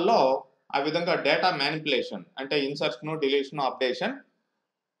సందర్భాల్లో ఆ విధంగా డేటా మ్యానిపులేషన్ అంటే ఇన్సర్షన్ డిలీషన్ అప్డేషన్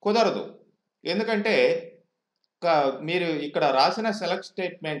కుదరదు. ఎందుకంటే మీరు ఇక్కడ రాసిన సెలెక్ట్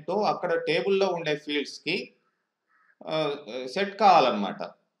స్టేట్మెంట్ అక్కడ టేబుల్లో ఉండే ఫీల్డ్స్కి సెట్ కావాలన్నమాట.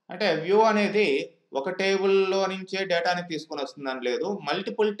 అంటే వ్యూ అనేది ఒక టేబుల్లో నుంచే డేటాని తీసుకొని వస్తుందని లేదు,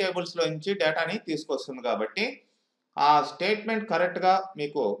 మల్టిపుల్ టేబుల్స్లో నుంచి డేటాని తీసుకొస్తుంది. కాబట్టి ఆ స్టేట్మెంట్ కరెక్ట్గా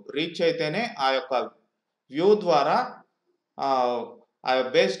మీకు రీచ్ అయితేనే ఆ యొక్క వ్యూ ద్వారా ఆ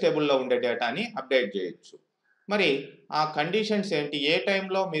బేస్ టేబుల్లో ఉండే డేటాని అప్డేట్ చేయొచ్చు. మరి ఆ కండిషన్స్ ఏంటి, ఏ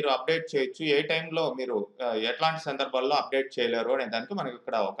టైంలో మీరు అప్డేట్ చేయొచ్చు, ఏ టైంలో మీరు ఎట్లాంటి సందర్భాల్లో అప్డేట్ చేయలేరు అనే దానికి మనం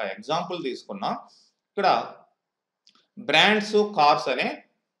ఇక్కడ ఒక ఎగ్జాంపుల్ తీసుకున్నాం. ఇక్కడ బ్రాండ్స్ కార్స్ అనే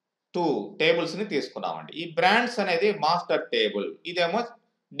 2 టేబుల్స్ని తీసుకున్నామండి. ఈ బ్రాండ్స్ అనేది మాస్టర్ టేబుల్, ఇదేమో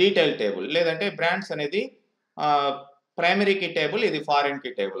డీటెయిల్ టేబుల్, లేదంటే బ్రాండ్స్ అనేది ప్రైమరీ కీ టేబుల్, ఇది ఫారిన్ కీ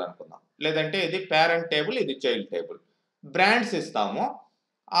టేబుల్ అనుకుందాం, లేదంటే ఇది పేరెంట్ టేబుల్, ఇది చైల్డ్ టేబుల్. బ్రాండ్స్ ఇస్తాము,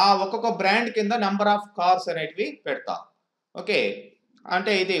 ఆ ఒక్కొక్క బ్రాండ్ కింద నెంబర్ ఆఫ్ కార్స్ అనేటివి పెడతాం. ఓకే,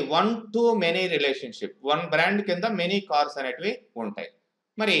 అంటే ఇది 1 to many రిలేషన్షిప్, 1 బ్రాండ్ కింద మెనీ కార్స్ అనేటివి ఉంటాయి.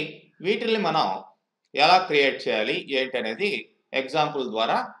 మరి వీటిని మనం ఎలా క్రియేట్ చేయాలి ఏంటి అనేది ఎగ్జాంపుల్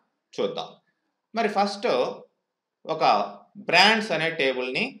ద్వారా చూద్దాం. మరి ఫస్ట్ ఒక బ్రాండ్స్ అనే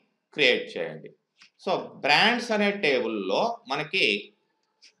టేబుల్ని క్రియేట్ చేయండి. సో బ్రాండ్స్ అనే టేబుల్లో మనకి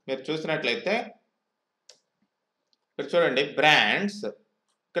మీరు చూసినట్లయితే ఇక్కడ చూడండి బ్రాండ్స్,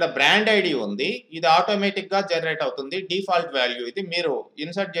 ఇక్కడ బ్రాండ్ ఐడి ఉంది, ఇది ఆటోమేటిక్గా జనరేట్ అవుతుంది, డిఫాల్ట్ వాల్యూ ఇది. మీరు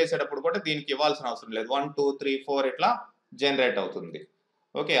ఇన్సర్ట్ చేసేటప్పుడు కూడా దీనికి ఇవ్వాల్సిన అవసరం లేదు, 1 2 3 4 ఇట్లా జనరేట్ అవుతుంది.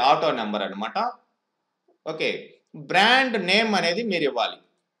 ఓకే, ఆటో నెంబర్ అనమాట. ఓకే, బ్రాండ్ నేమ్ అనేది మీరు ఇవ్వాలి.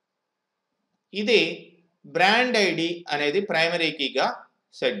 ఇది బ్రాండ్ ఐడి అనేది ప్రైమరీ కీగా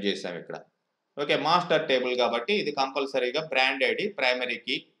సెట్ చేసాం ఇక్కడ. ఓకే, మాస్టర్ టేబుల్ కాబట్టి ఇది కంపల్సరీగా బ్రాండ్ ఐడి ప్రైమరీ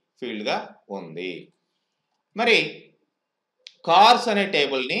కీ ఫీల్డ్గా ఉంది. మరి కార్స్ అనే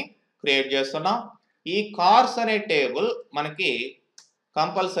టేబుల్ని క్రియేట్ చేస్తున్నాం. ఈ కార్స్ అనే టేబుల్ మనకి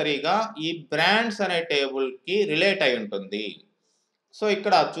కంపల్సరీగా ఈ బ్రాండ్స్ అనే టేబుల్కి రిలేట్ అయి ఉంటుంది. సో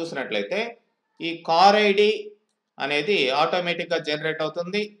ఇక్కడ చూసినట్లయితే ఈ కార్ ఐడి అనేది ఆటోమేటిక్గా జనరేట్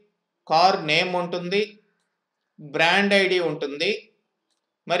అవుతుంది, కార్ నేమ్ ఉంటుంది, బ్రాండ్ ఐడి ఉంటుంది.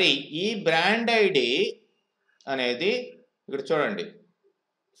 మరి ఈ బ్రాండ్ ఐడి అనేది ఇక్కడ చూడండి,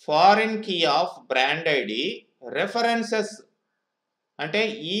 foreign key of brand ID references, అంటే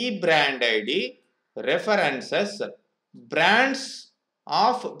ఈ brand ID references brands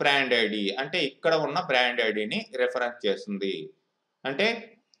of brand ID, అంటే ఇక్కడ ఉన్న బ్రాండ్ ఐడిని రెఫరెన్స్ చేస్తుంది. అంటే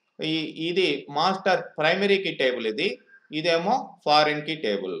ఇది మాస్టర్ ప్రైమరీ కీ టేబుల్, ఇదేమో ఫారిన్ కీ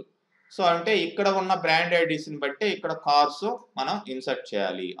టేబుల్. సో అంటే ఇక్కడ ఉన్న బ్రాండ్ ఐడీస్ని బట్టి ఇక్కడ కార్స్ మనం ఇన్సర్ట్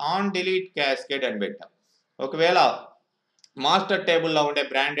చేయాలి. ఆన్ డిలీట్ క్యాస్కేడ్ అని పెట్టాం. ఒకవేళ మాస్టర్ టేబుల్లో ఉండే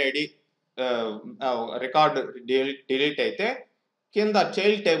బ్రాండ్ ఐడి రికార్డ్ డిలీట్ అయితే కింద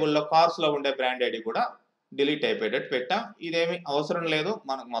చైల్డ్ టేబుల్లో కార్స్లో ఉండే బ్రాండ్ ఐడి కూడా డిలీట్ అయిపోయేటట్టు పెట్టాం. ఇదేమి అవసరం లేదు,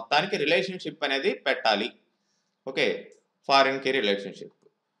 మనకు మొత్తానికి రిలేషన్షిప్ అనేది పెట్టాలి. Okay, foreign key relationship.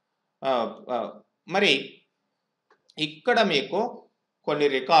 మరి ఇక్కడ మీకు కొన్ని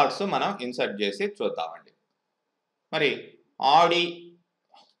రికార్డ్స్ మనం ఇన్సర్ట్ చేసి చూద్దామండి. మరి ఆడి,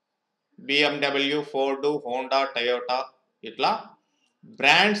 BMW, ఫోర్డ్, హోండా, టయోటా ఇట్లా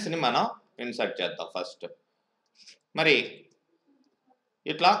బ్రాండ్స్ని మనం ఇన్సర్ట్ చేద్దాం ఫస్ట్. మరి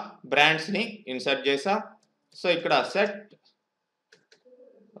ఇట్లా బ్రాండ్స్ని ఇన్సర్ట్ చేసాం. సో ఇక్కడ సెట్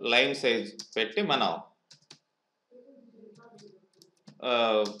లైన్ సైజ్ పెట్టి మనం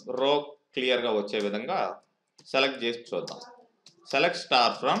రో క్లియర్గా వచ్చే విధంగా సెలెక్ట్ చేసి చూద్దాం. Select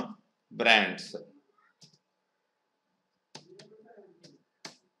star from brands.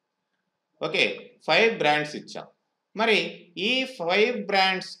 Okay, 5 brands ఇచ్చాం. మరి ఈ 5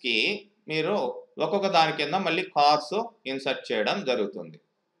 బ్రాండ్స్కి మీరు ఒక్కొక్క దాని కింద మళ్ళీ కార్స్ ఇన్సర్ట్ చేయడం జరుగుతుంది.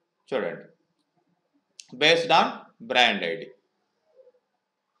 చూడండి, బేస్డ్ ఆన్ బ్రాండ్ ఐడి.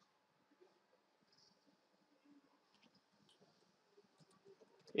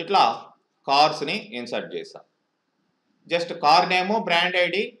 ఇట్లా కార్స్ని ఇన్సర్ట్ చేసాం. జస్ట్ కార్ నేము బ్రాండ్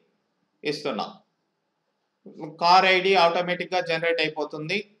ఐడి ఇస్తున్నాం, కార్ ఐడి ఆటోమేటిక్గా జనరేట్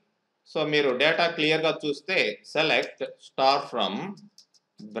అయిపోతుంది. సో మీరు డేటా క్లియర్గా చూస్తే select star from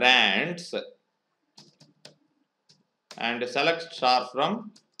brands and select star from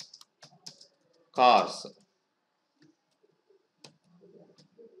cars.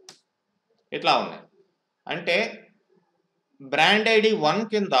 ఇట్లా ఉన్నాయి. అంటే బ్రాండ్ ఐడి 1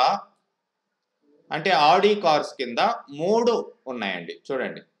 కింద అంటే ఆడి కార్స్ కింద 3 ఉన్నాయండి.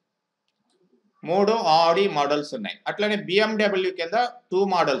 చూడండి 3 ఆడి మోడల్స్ ఉన్నాయి. అట్లనే BMW కింద 2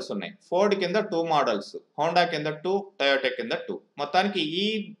 మోడల్స్ ఉన్నాయి. ఫోర్డ్ కింద 2 మోడల్స్, హోండా కింద 2, టయోటా కింద 2. మొత్తానికి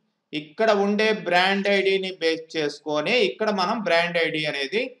ఇక్కడ ఉండే బ్రాండ్ ఐడిని బేస్ చేసుకొని ఇక్కడ మనం బ్రాండ్ ఐడి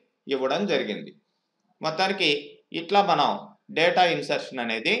అనేది ఇవ్వడం జరిగింది. మొత్తానికి ఇట్లా మనం డేటా ఇన్సర్షన్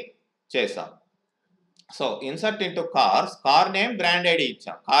అనేది చేసాం. So insert into cars, car name brand ID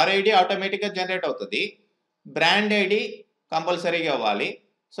ఇచ్చాం. కార్ ఐడి ఆటోమేటిక్గా జనరేట్ అవుతుంది, బ్రాండ్ ఐడి కంపల్సరీగా ఇవ్వాలి.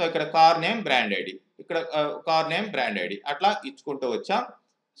 సో ఇక్కడ కార్ నేమ్ బ్రాండ్ ఐడి, ఇక్కడ కార్ నేమ్ బ్రాండ్ ఐడి అట్లా ఇచ్చుకుంటూ వచ్చాం.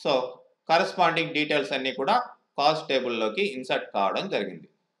 సో కరస్పాండింగ్ డీటెయిల్స్ అన్నీ కూడా కాస్ట్ టేబుల్లోకి ఇన్సర్ట్ కావడం జరిగింది.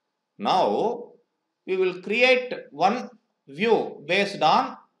 Now we will create one view based on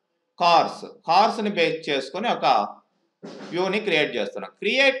కార్స్ని base చేసుకొని ఒక వ్యూని క్రియేట్ చేస్తున్నాం.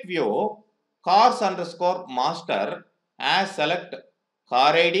 Create view cars under score master as select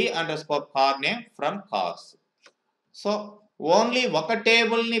car ID under score car name from cars. So only ఒక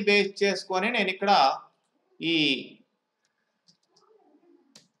టేబుల్ని base చేసుకొని నేను ఇక్కడ ఈ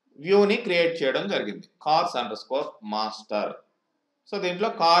వ్యూని క్రియేట్ చేయడం జరిగింది, cars under score master. So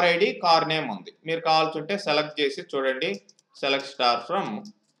దీంట్లో కార్ ఐడి కార్ నేమ్ ఉంది. మీరు కావాల్సింటే సెలెక్ట్ చేసి చూడండి, select star from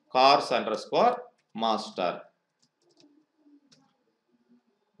cars under score master.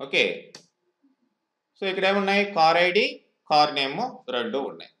 Okay, so ఇక్కడ ఏమున్నాయి, కార్ ఐడి కార్ నేమ్ 2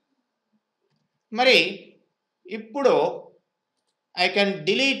 ఉన్నాయి. మరి ఇప్పుడు I can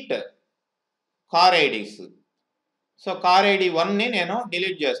delete car IDs. So car ID 1ని నేను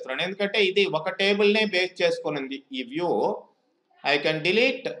డిలీట్ చేస్తున్నాను, ఎందుకంటే ఇది ఒక టేబుల్నే బేస్ చేసుకుని ఈ view. I can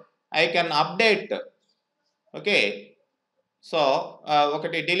delete, I can update. Okay, so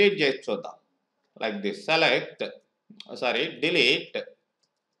ఒకటి డిలీట్ చేసి చూద్దాం. Like this, delete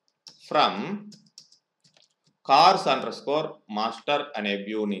from cars under score master అనే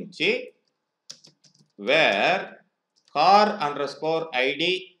వ్యూ నుంచి wear car under score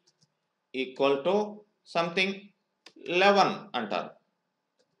ID equal to something 11 అంటారు.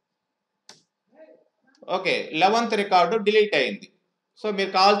 ఓకే, 11th రికార్డు డిలీట్ అయింది. So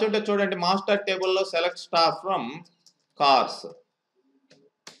మీరు కావాల్సింటే చూడండి, master టేబుల్లో select star from cars.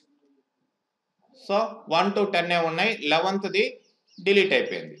 So 1 to 10 ఉన్నాయి, 11th డిలీట్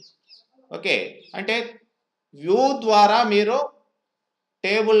అయిపోయింది. Okay, అంటే వ్యూ ద్వారా మీరు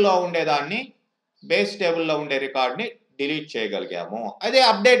టేబుల్లో ఉండేదాన్ని, బేస్ టేబుల్లో ఉండే రికార్డ్ని డిలీట్ చేయగలిగాము. అదే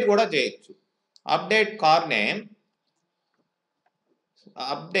అప్డేట్ కూడా చేయొచ్చు. అప్డేట్ కార్ నేమ్,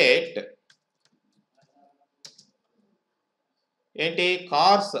 అప్డేట్ ఏంటి,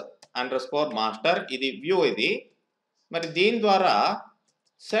 కార్స్ అండర్ స్కోర్ మాస్టర్, ఇది వ్యూ ఇది. మరి దీని ద్వారా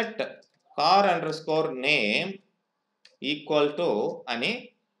set car under score name equal to అని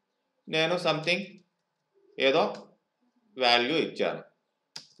నేను సంథింగ్ ఏదో వాల్యూ ఇచ్చాను.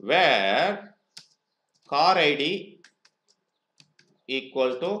 Wear car ID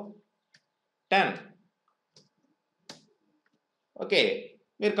equal to 10. Okay,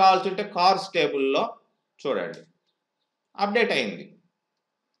 మీరు కావాల్సింటే కార్స్ టేబుల్లో చూడండి, అప్డేట్ అయింది.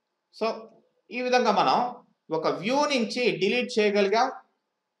 సో ఈ విధంగా మనం ఒక వ్యూ నుంచి డిలీట్ చేయగలిగాం,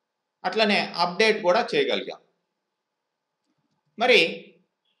 అట్లనే అప్డేట్ కూడా చేయగలిగాం. మరి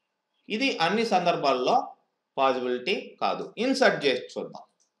ఇది అన్ని సందర్భాల్లో పాసిబిలిటీ కాదు. ఇన్సర్ట్ చేసి చూద్దాం.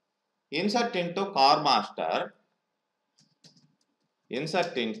 Insert into car master,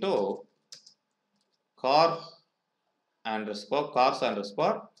 insert into cars under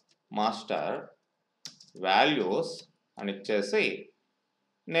score master values అని ఇచ్చేసి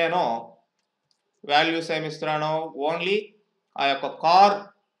నేను వాల్యూస్ ఏమి ఇస్తున్నాను, ఓన్లీ ఆ యొక్క కార్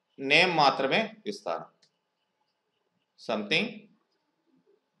నేమ్ మాత్రమే ఇస్తాను. సంథింగ్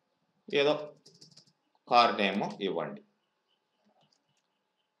ఏదో కార్ నేమ్ ఇవ్వండి.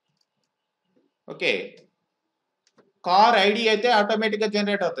 ఓకే, కార్ ఐడి అయితే ఆటోమేటిక్గా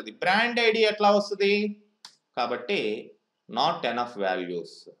జనరేట్ అవుతుంది, బ్రాండ్ ఐడి ఎట్లా వస్తుంది, కాబట్టి నాట్ ఎనఫ్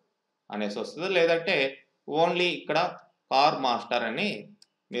వాల్యూస్ అనేసి వస్తుంది. లేదంటే ఓన్లీ ఇక్కడ కార్ మాస్టర్ అని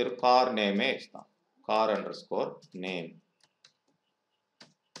మీరు కార్ నేమే ఇస్తాం, car under score name.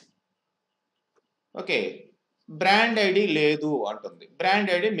 Okay, brand ID లేదు అంటుంది,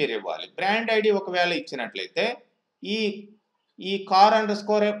 బ్రాండ్ ఐడి మీరు ఇవ్వాలి. బ్రాండ్ ఐడి ఒకవేళ ఇచ్చినట్లయితే ఈ కార్ అండర్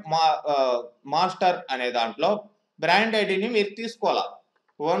స్కోర్ మాస్టర్ అనే దాంట్లో బ్రాండ్ ఐడిని మీరు తీసుకోవాలా,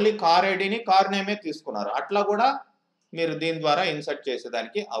 ఓన్లీ కార్ ఐడిని కార్ నేమే తీసుకున్నారు. అట్లా కూడా మీరు దీని ద్వారా ఇన్సర్ట్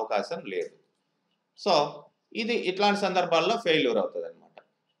చేసేదానికి అవకాశం లేదు. సో ఇది ఇట్లాంటి సందర్భాల్లో ఫెయిల్యూర్ అవుతుంది అనమాట.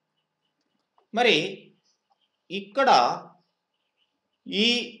 మరి ఇక్కడ ఈ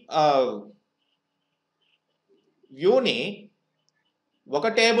వ్యూని ఒక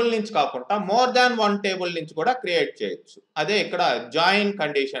టేబుల్ నుంచి కాకుండా మోర్ దాన్ వన్ టేబుల్ నుంచి కూడా క్రియేట్ చేయొచ్చు. అదే ఇక్కడ జాయిన్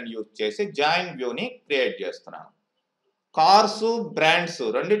కండిషన్ యూజ్ చేసి జాయిన్ వ్యూని క్రియేట్ చేస్తున్నాను. కార్స్, బ్రాండ్స్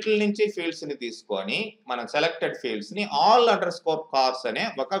రెండిట్ల నుంచి ఫీల్డ్స్ని తీసుకొని మనం selected ఫీల్డ్స్ని all under score cars అనే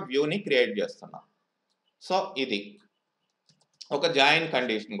ఒక వ్యూని క్రియేట్ చేస్తున్నాం. సో ఇది ఒక జాయిన్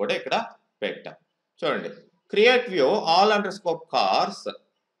కండిషన్ కూడా ఇక్కడ పెట్టాం. చూడండి, create view all under score cars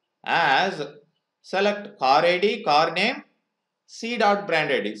as select car ID, car name, C dot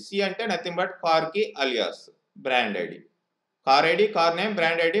brand ID. C అంటే నథింగ్ బట్ కార్ కి alias, brand ID, car ID, car name,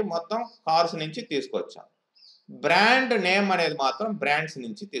 brand ID మొత్తం cars నుంచి తీసుకొచ్చాం. Brand name అనేది మాత్రం brands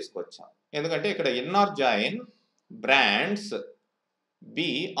నుంచి తీసుకొచ్చాం. ఎందుకంటే ఇక్కడ inner join brands be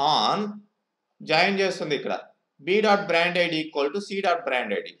on join చేస్తుంది. ఇక్కడ B dot brand ID equal to C dot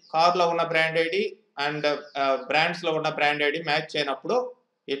brand ID. కార్లో ఉన్న బ్రాండ్ ఐడి అండ్ బ్రాండ్స్లో ఉన్న బ్రాండ్ ఐడి మ్యాచ్ అయినప్పుడు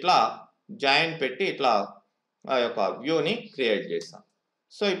ఇట్లా జాయిన్ పెట్టి ఇట్లా ఆ యొక్క వ్యూని క్రియేట్ చేసాం.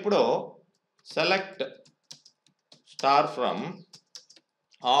 సో ఇప్పుడు select star from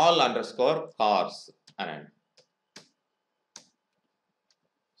all under score cars అనండి.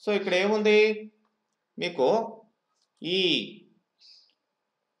 సో ఇక్కడ ఏముంది మీకు, ఈ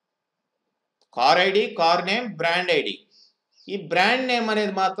car ID, car name, brand ID. ఈ బ్రాండ్ నేమ్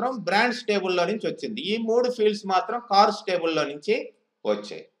అనేది మాత్రం బ్రాండ్స్ టేబుల్లో నుంచి వచ్చింది. ఈ 3 ఫీల్డ్స్ మాత్రం కార్స్ టేబుల్లో నుంచి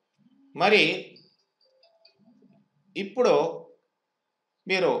వచ్చాయి. మరి ఇప్పుడు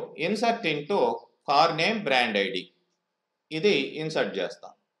మీరు insert into car name, brand ID ఇది ఇన్సర్ట్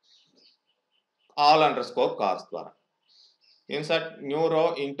చేస్తాం ఆల్ అండర్ స్కోర్ కార్స్ ద్వారా. Insert new rho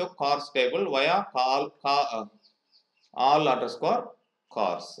into cars table via all under score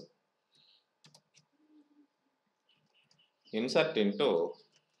cars. Insert into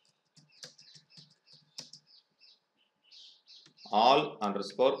all under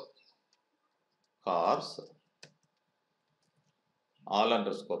score cars, all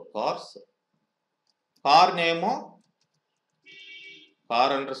under score cars, car నేము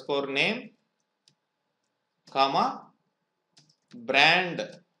car under score name comma brand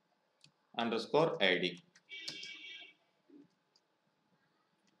under score ID.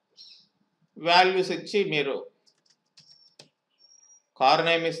 Values ఇచ్చి మీరు car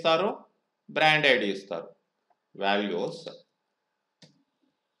name ఇస్తారు, brand ID ఇస్తారు. Values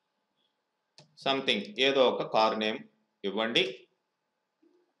something ఏదో ఒక car name ఇవ్వండి,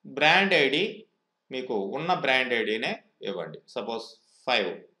 brand ID మీకు ఉన్న brand ఐడినే ఇవ్వండి. సపోజ్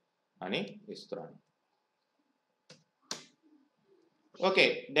 5 అని ఇస్తున్నాను. ఓకే,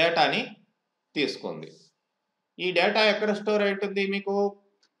 డేటాని తీసుకుంది. ఈ డేటా ఎక్కడ స్టోర్ అవుతుంది మీకు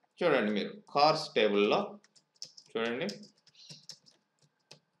చూడండి, మీరు కార్స్ టేబుల్లో చూడండి,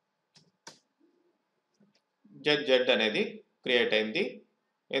 జెడ్ అనేది క్రియేట్ అయింది.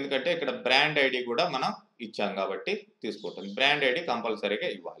 ఎందుకంటే ఇక్కడ బ్రాండ్ ఐడి కూడా మనం ఇచ్చాం కాబట్టి తీసుకుంటుంది. బ్రాండ్ ఐడి కంపల్సరీగా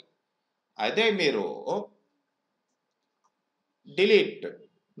ఇవ్వాలి. అదే మీరు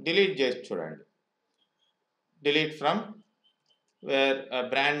డిలీట్ చేసి చూడండి, delete from where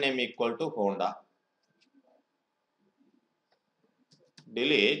brand name equal to Honda,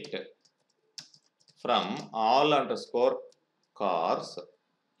 delete from all underscore cars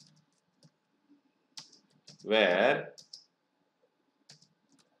where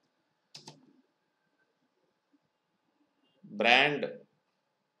brand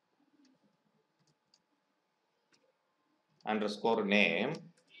underscore name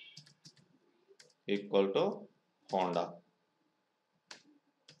equal to Honda.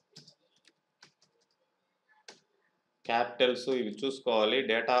 Capitals ఇవి చూసుకోవాలి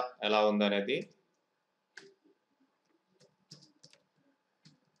డేటా ఎలా ఉందనేది.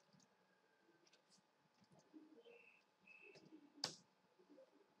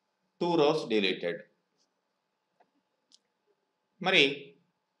 Two rows deleted. మరి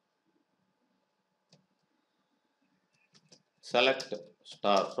select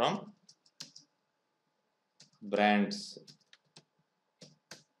star from brands.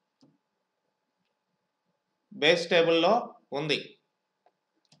 Base టేబుల్లో ఉంది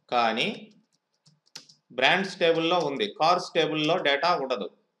కానీ బ్రాండ్స్ టేబుల్లో ఉంది, కార్స్ టేబుల్లో డేటా ఉండదు.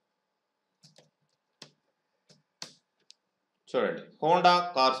 చూడండి, హోండా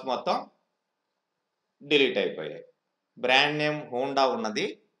కార్స్ మొత్తం డిలీట్ అయిపోయాయి. బ్రాండ్ నేమ్ హోండా ఉన్నది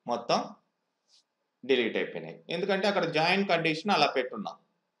మొత్తం డిలీట్ అయిపోయినాయి. ఎందుకంటే అక్కడ జాయిన్ కండిషన్ అలా పెట్టున్నాం.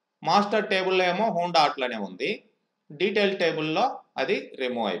 మాస్టర్ టేబుల్లో ఏమో హోండా అట్లనే ఉంది, డీటెయిల్ టేబుల్లో అది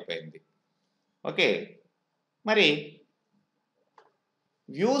రిమూవ్ అయిపోయింది. ఓకే, మరి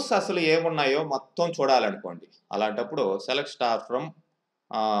వ్యూస్ అసలు ఏమున్నాయో మొత్తం చూడాలనుకోండి. అలాంటప్పుడు select star from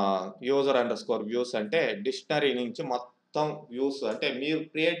user under score views అంటే డిక్షనరీ నుంచి మొత్తం వ్యూస్, అంటే మీరు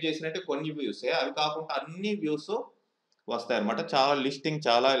క్రియేట్ చేసినట్టు కొన్ని వ్యూసే, అవి కాకుండా అన్ని వ్యూస్ వస్తాయన్నమాట. చాలా లిస్టింగ్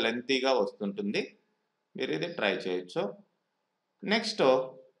చాలా లెంతీగా వస్తుంటుంది. మీరు ఇది ట్రై చేయొచ్చు. నెక్స్ట్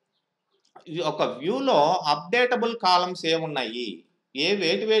ఇది ఒక వ్యూలో అప్డేటబుల్ కాలమ్స్ ఏమున్నాయి,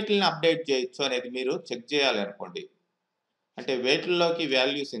 వేటిని అప్డేట్ చేయొచ్చు అనేది మీరు చెక్ చేయాలి అనుకోండి. అంటే వేటిల్లోకి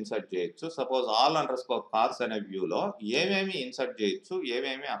వాల్యూస్ ఇన్సర్ట్ చేయొచ్చు. Suppose all under score cars అనే వ్యూలో ఏమేమి ఇన్సర్ట్ చేయొచ్చు,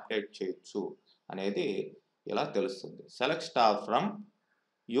 ఏమేమి అప్డేట్ చేయొచ్చు అనేది ఇలా తెలుస్తుంది. Select star from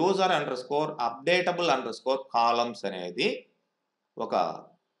user under score అప్డేటబుల్ under score columns అనేది ఒక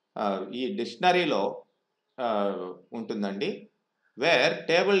ఈ డిక్షనరీలో ఉంటుందండి. Wear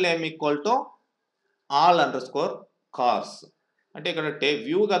table name equal to all under score cars. అంటే ఇక్కడ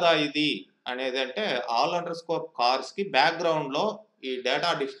వ్యూ కదా ఇది అనేది, అంటే ఆల్ అండర్ స్కోర్ కార్స్కి బ్యాక్గ్రౌండ్లో ఈ డేటా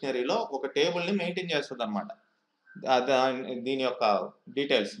డిక్షనరీలో ఒక టేబుల్ని మెయింటైన్ చేస్తుంది అనమాట. దీని యొక్క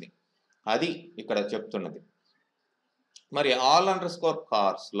డీటెయిల్స్ని అది ఇక్కడ చెప్తున్నది. మరి ఆల్ అండర్ స్కోర్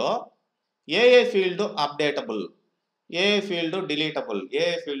కార్స్లో ఏ ఫీల్డ్ అప్డేటబుల్, ఏ ఫీల్డ్ డిలీటబుల్, ఏ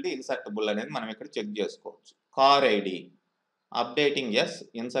ఫీల్డ్ ఇన్సర్టబుల్ అనేది మనం ఇక్కడ చెక్ చేసుకోవచ్చు. Car ID updating yes,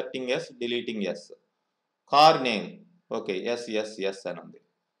 inserting yes, deleting yes. Car name okay yes yes yes అని ఉంది.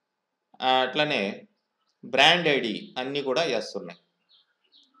 అట్లనే బ్రాండ్ ఐడి అన్నీ కూడా ఎస్ ఉన్నాయి,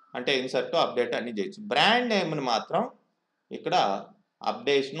 అంటే ఇన్సర్ట్ అప్డేట్ అన్నీ చేయొచ్చు. బ్రాండ్ నేమ్ని మాత్రం ఇక్కడ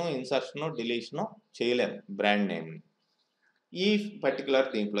అప్డేషను, ఇన్సర్షను, డిలీషను చేయలేము బ్రాండ్ నేమ్ని ఈ పర్టికులర్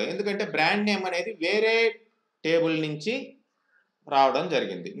దీంట్లో. ఎందుకంటే బ్రాండ్ నేమ్ అనేది వేరే టేబుల్ నుంచి రావడం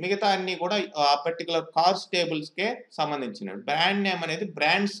జరిగింది. మిగతా అన్నీ కూడా ఆ పర్టికులర్ కార్స్ టేబుల్స్కే సంబంధించినవి. బ్రాండ్ నేమ్ అనేది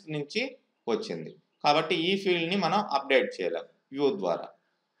బ్రాండ్స్ నుంచి వచ్చింది కాబట్టి ఈ ఫీల్డ్ని మనం అప్డేట్ చేయలేం వ్యూ ద్వారా.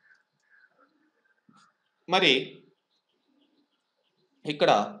 మరి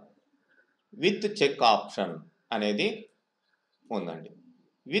ఇక్కడ విత్ చెక్ ఆప్షన్ అనేది ఉందండి.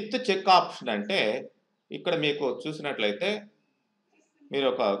 విత్ చెక్ ఆప్షన్ అంటే ఇక్కడ మీకు చూసినట్లయితే మీరు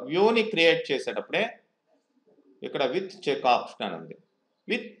ఒక వ్యూని క్రియేట్ చేసేటప్పుడే ఇక్కడ విత్ చెక్ ఆప్షన్ అని ఉంది.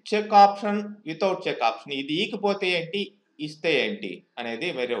 With check option, without check option, ఇది ఈకపోతే ఏంటి, ఇస్తే ఏంటి అనేది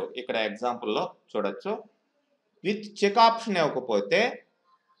మీరు ఇక్కడ ఎగ్జాంపుల్లో చూడొచ్చు. విత్ చెక్ ఆప్షన్ ఇవ్వకపోతే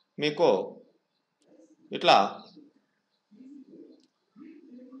మీకు ఇట్లా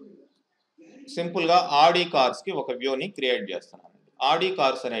సింపుల్గా ఆడి కార్స్కి ఒక వ్యూని క్రియేట్ చేస్తున్నాను. ఆడి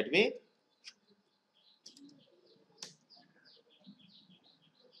కార్స్ అనేటివి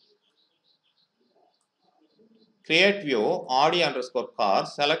create view Audi under score car,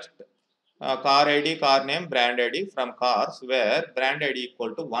 select car ID, car name, brand ID from cars wear brand ID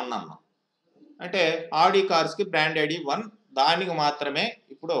equal to 1 అన్నాం. అంటే ఆడి కార్స్కి బ్రాండ్ ఐడి 1, దానికి మాత్రమే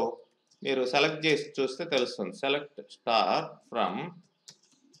ఇప్పుడు మీరు సెలెక్ట్ చేసి చూస్తే తెలుస్తుంది. Select star from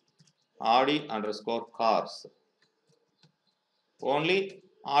Audi under score cars, only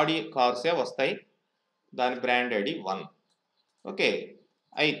ఆడి కార్సే వస్తాయి, దాని బ్రాండ్ ఐడి 1. ఓకే,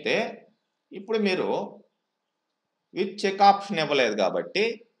 అయితే ఇప్పుడు మీరు విత్ చెక్ ఆప్షన్ ఇవ్వలేదు కాబట్టి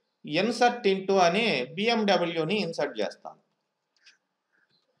ఇన్సర్ట్ ఇంటూ అని బిఎండబ్ల్యూని ఇన్సర్ట్ చేస్తాను.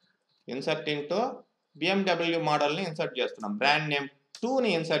 ఇన్సర్ట్ ఇంటూ బిఎండబ్ల్యూ మోడల్ని ఇన్సర్ట్ చేస్తున్నాం. బ్రాండ్ నేమ్ 2ని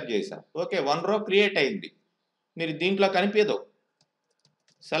ఇన్సర్ట్ చేశాం. ఓకే, 1 రో క్రియేట్ అయింది. మీరు దీంట్లో కనిపించదు.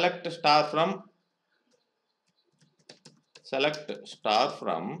 Select star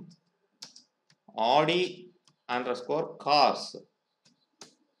from Audi under score cars,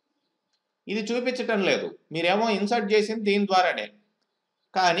 ఇది చూపించటం లేదు. మీరేమో ఇన్సర్ట్ చేసింది దీని ద్వారానే,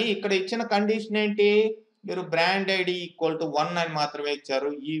 కానీ ఇక్కడ ఇచ్చిన కండిషన్ ఏంటి, మీరు బ్రాండ్ ఐడి ఈక్వల్ టు 1 అని మాత్రమే ఇచ్చారు.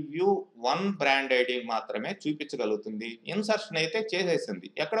 ఈ వ్యూ 1 బ్రాండ్ ఐడి మాత్రమే చూపించగలుగుతుంది. ఇన్సర్షన్ అయితే చేసేసింది.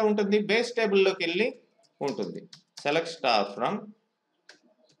 ఎక్కడ ఉంటుంది, బేస్ టేబుల్లోకి వెళ్ళి ఉంటుంది. సెలెక్ట్ స్టార్ ఫ్రమ్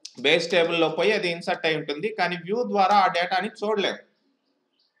బేస్ టేబుల్లో పోయి అది ఇన్సర్ట్ అయి ఉంటుంది, కానీ వ్యూ ద్వారా ఆ డేటాని చూడలేము.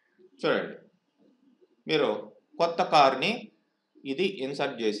 చూడండి, మీరు కొత్త కార్ని ఇది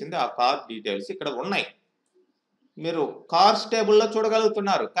ఇన్సర్ట్ చేసింది, ఆ కార్ డీటెయిల్స్ ఇక్కడ ఉన్నాయి. మీరు కార్స్ టేబుల్లో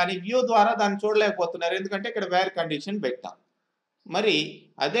చూడగలుగుతున్నారు, కానీ వ్యూ ద్వారా దాన్ని చూడలేకపోతున్నారు. ఎందుకంటే ఇక్కడ వేర్ కండిషన్ పెట్టాం. మరి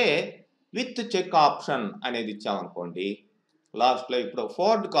అదే విత్ చెక్ ఆప్షన్ అనేది ఇచ్చామనుకోండి, లాస్ట్లో ఇప్పుడు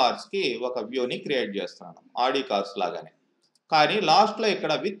ఫోర్డ్ కార్స్కి ఒక వ్యూని క్రియేట్ చేస్తున్నాను ఆడి కార్స్ లాగానే, కానీ లాస్ట్లో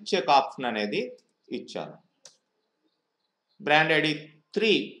ఇక్కడ విత్ చెక్ ఆప్షన్ అనేది ఇచ్చాను. Brand ID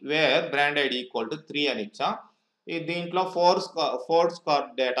 3 wear brand ID equal to 3 అని ఇచ్చాం. దీంట్లో ఫోర్డ్ కార్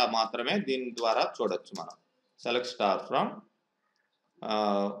డేటా మాత్రమే దీని ద్వారా చూడొచ్చు మనం. Select star from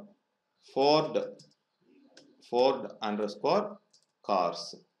Ford under score cars.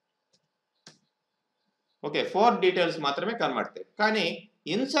 Okay, Ford details మాత్రమే కనబడతాయి, కానీ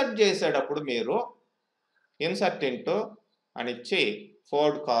ఇన్సర్ట్ చేసేటప్పుడు మీరు ఇన్సర్ట్ ఇంటూ అని ఇచ్చి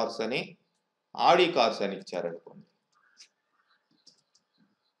ఫోర్డ్ కార్స్ అని ఆడి కార్స్ అని ఇచ్చారనుకోండి,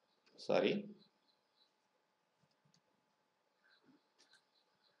 sorry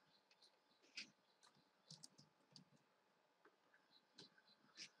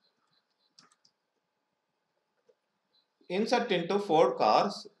insert into Ford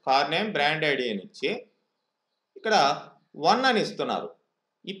cars, car name brand ID అని ఇచ్చి ఇక్కడ 1 అని ఇస్తున్నారు.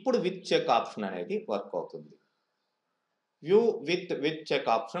 ఇప్పుడు విత్ చెక్ ఆప్షన్ అనేది వర్క్ అవుతుంది. View with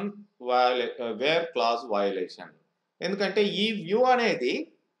check option where clause violation. ఎందుకంటే ఈ వ్యూ అనేది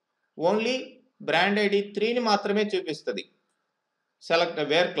ఓన్లీ బ్రాండ్ ఐడి 3ని మాత్రమే చూపిస్తుంది సెలెక్ట్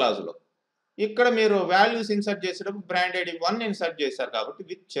వేర్ క్లాజ్లో. ఇక్కడ మీరు వాల్యూస్ ఇన్సర్ట్ చేసేటప్పుడు బ్రాండ్ ఐడి 1 ఇన్సర్ట్ చేశారు కాబట్టి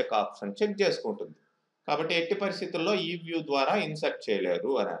విత్ చెక్ ఆప్షన్ చెక్ చేసుకుంటుంది. కాబట్టి ఎట్టి పరిస్థితుల్లో ఈ వ్యూ ద్వారా ఇన్సర్ట్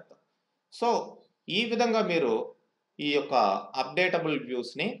చేయలేరు అని అర్థం. సో ఈ విధంగా మీరు ఈ యొక్క అప్డేటబుల్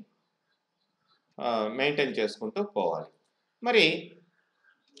వ్యూస్ని మెయింటైన్ చేసుకుంటూ పోవాలి. మరి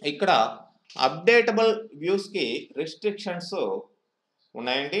ఇక్కడ అప్డేటబుల్ వ్యూస్కి రిస్ట్రిక్షన్స్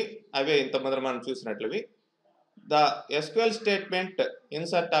ఉన్నాయండి. అవే ఇంతమంది మనం చూసినట్లువి. The SQL statement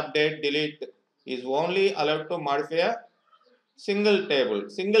insert update delete is only allowed to modify single table.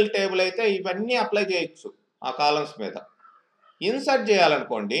 Single table అయితే ఇవన్నీ అప్లై చేయొచ్చు ఆ కాలమ్స్ మీద. ఇన్సర్ట్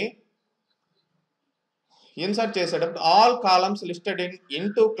చేయాలనుకోండి, ఇన్సర్ట్ చేసేటప్పుడు all columns listed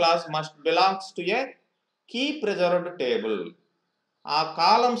into class must belongs to A key preserved table. ఆ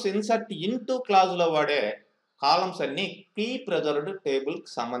columns insert into క్లాజ్లో వాడే columns అన్ని key preserved టేబుల్కి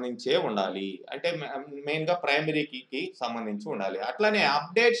సంబంధించే ఉండాలి. అంటే మెయిన్గా ప్రైమరీ కీకి సంబంధించి ఉండాలి. అట్లనే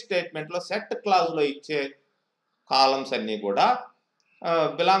అప్డేట్ స్టేట్మెంట్లో సెట్ క్లాజ్లో ఇచ్చే కాలమ్స్ అన్నీ కూడా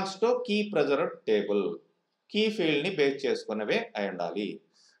belongs to key preserved table, key ఫీల్డ్ని బేస్ చేసుకున్నవే అయి ఉండాలి.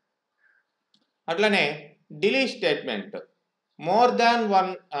 అట్లనే delete statement more than 1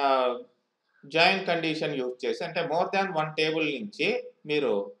 join condition use చేసి, అంటే మోర్ దాన్ 1 టేబుల్ నుంచి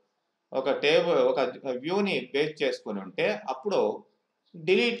మీరు ఒక వ్యూని బేస్ చేసుకుని ఉంటే అప్పుడు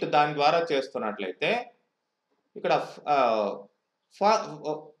డిలీట్ దాని ద్వారా చేస్తున్నట్లయితే ఇక్కడ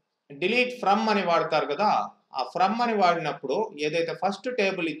డిలీట్ ఫ్రమ్ అని వాడతారు కదా, ఆ ఫ్రమ్ అని వాడినప్పుడు ఏదైతే ఫస్ట్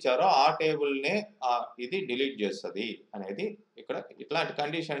టేబుల్ ఇచ్చారో ఆ టేబుల్నే ఇది డిలీట్ చేస్తుంది అనేది ఇక్కడ ఇట్లాంటి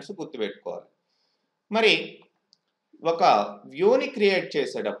కండిషన్స్ గుర్తుపెట్టుకోవాలి. మరి ఒక వ్యూని క్రియేట్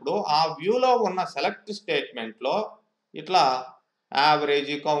చేసేటప్పుడు ఆ వ్యూలో ఉన్న సెలెక్ట్ స్టేట్మెంట్లో ఇట్లా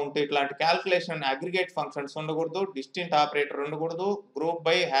యావరేజ్, కౌంట్ ఇట్లాంటి క్యాల్కులేషన్ అగ్రిగేట్ ఫంక్షన్స్ ఉండకూడదు, డిస్టింక్ట్ ఆపరేటర్ ఉండకూడదు, గ్రూప్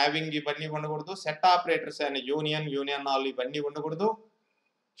బై హ్యావింగ్ ఇవన్నీ ఉండకూడదు, సెట్ ఆపరేటర్స్ అయిన యూనియన్ ఆల్ ఇవన్నీ ఉండకూడదు,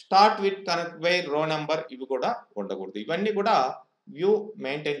 start with connect by rho number ఇవి కూడా ఉండకూడదు. ఇవన్నీ కూడా వ్యూ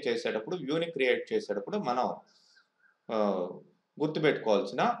మెయింటైన్ చేసేటప్పుడు, వ్యూని క్రియేట్ చేసేటప్పుడు మనం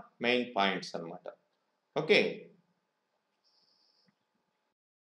గుర్తుపెట్టుకోవాల్సిన మెయిన్ పాయింట్స్ అన్నమాట. ఓకే.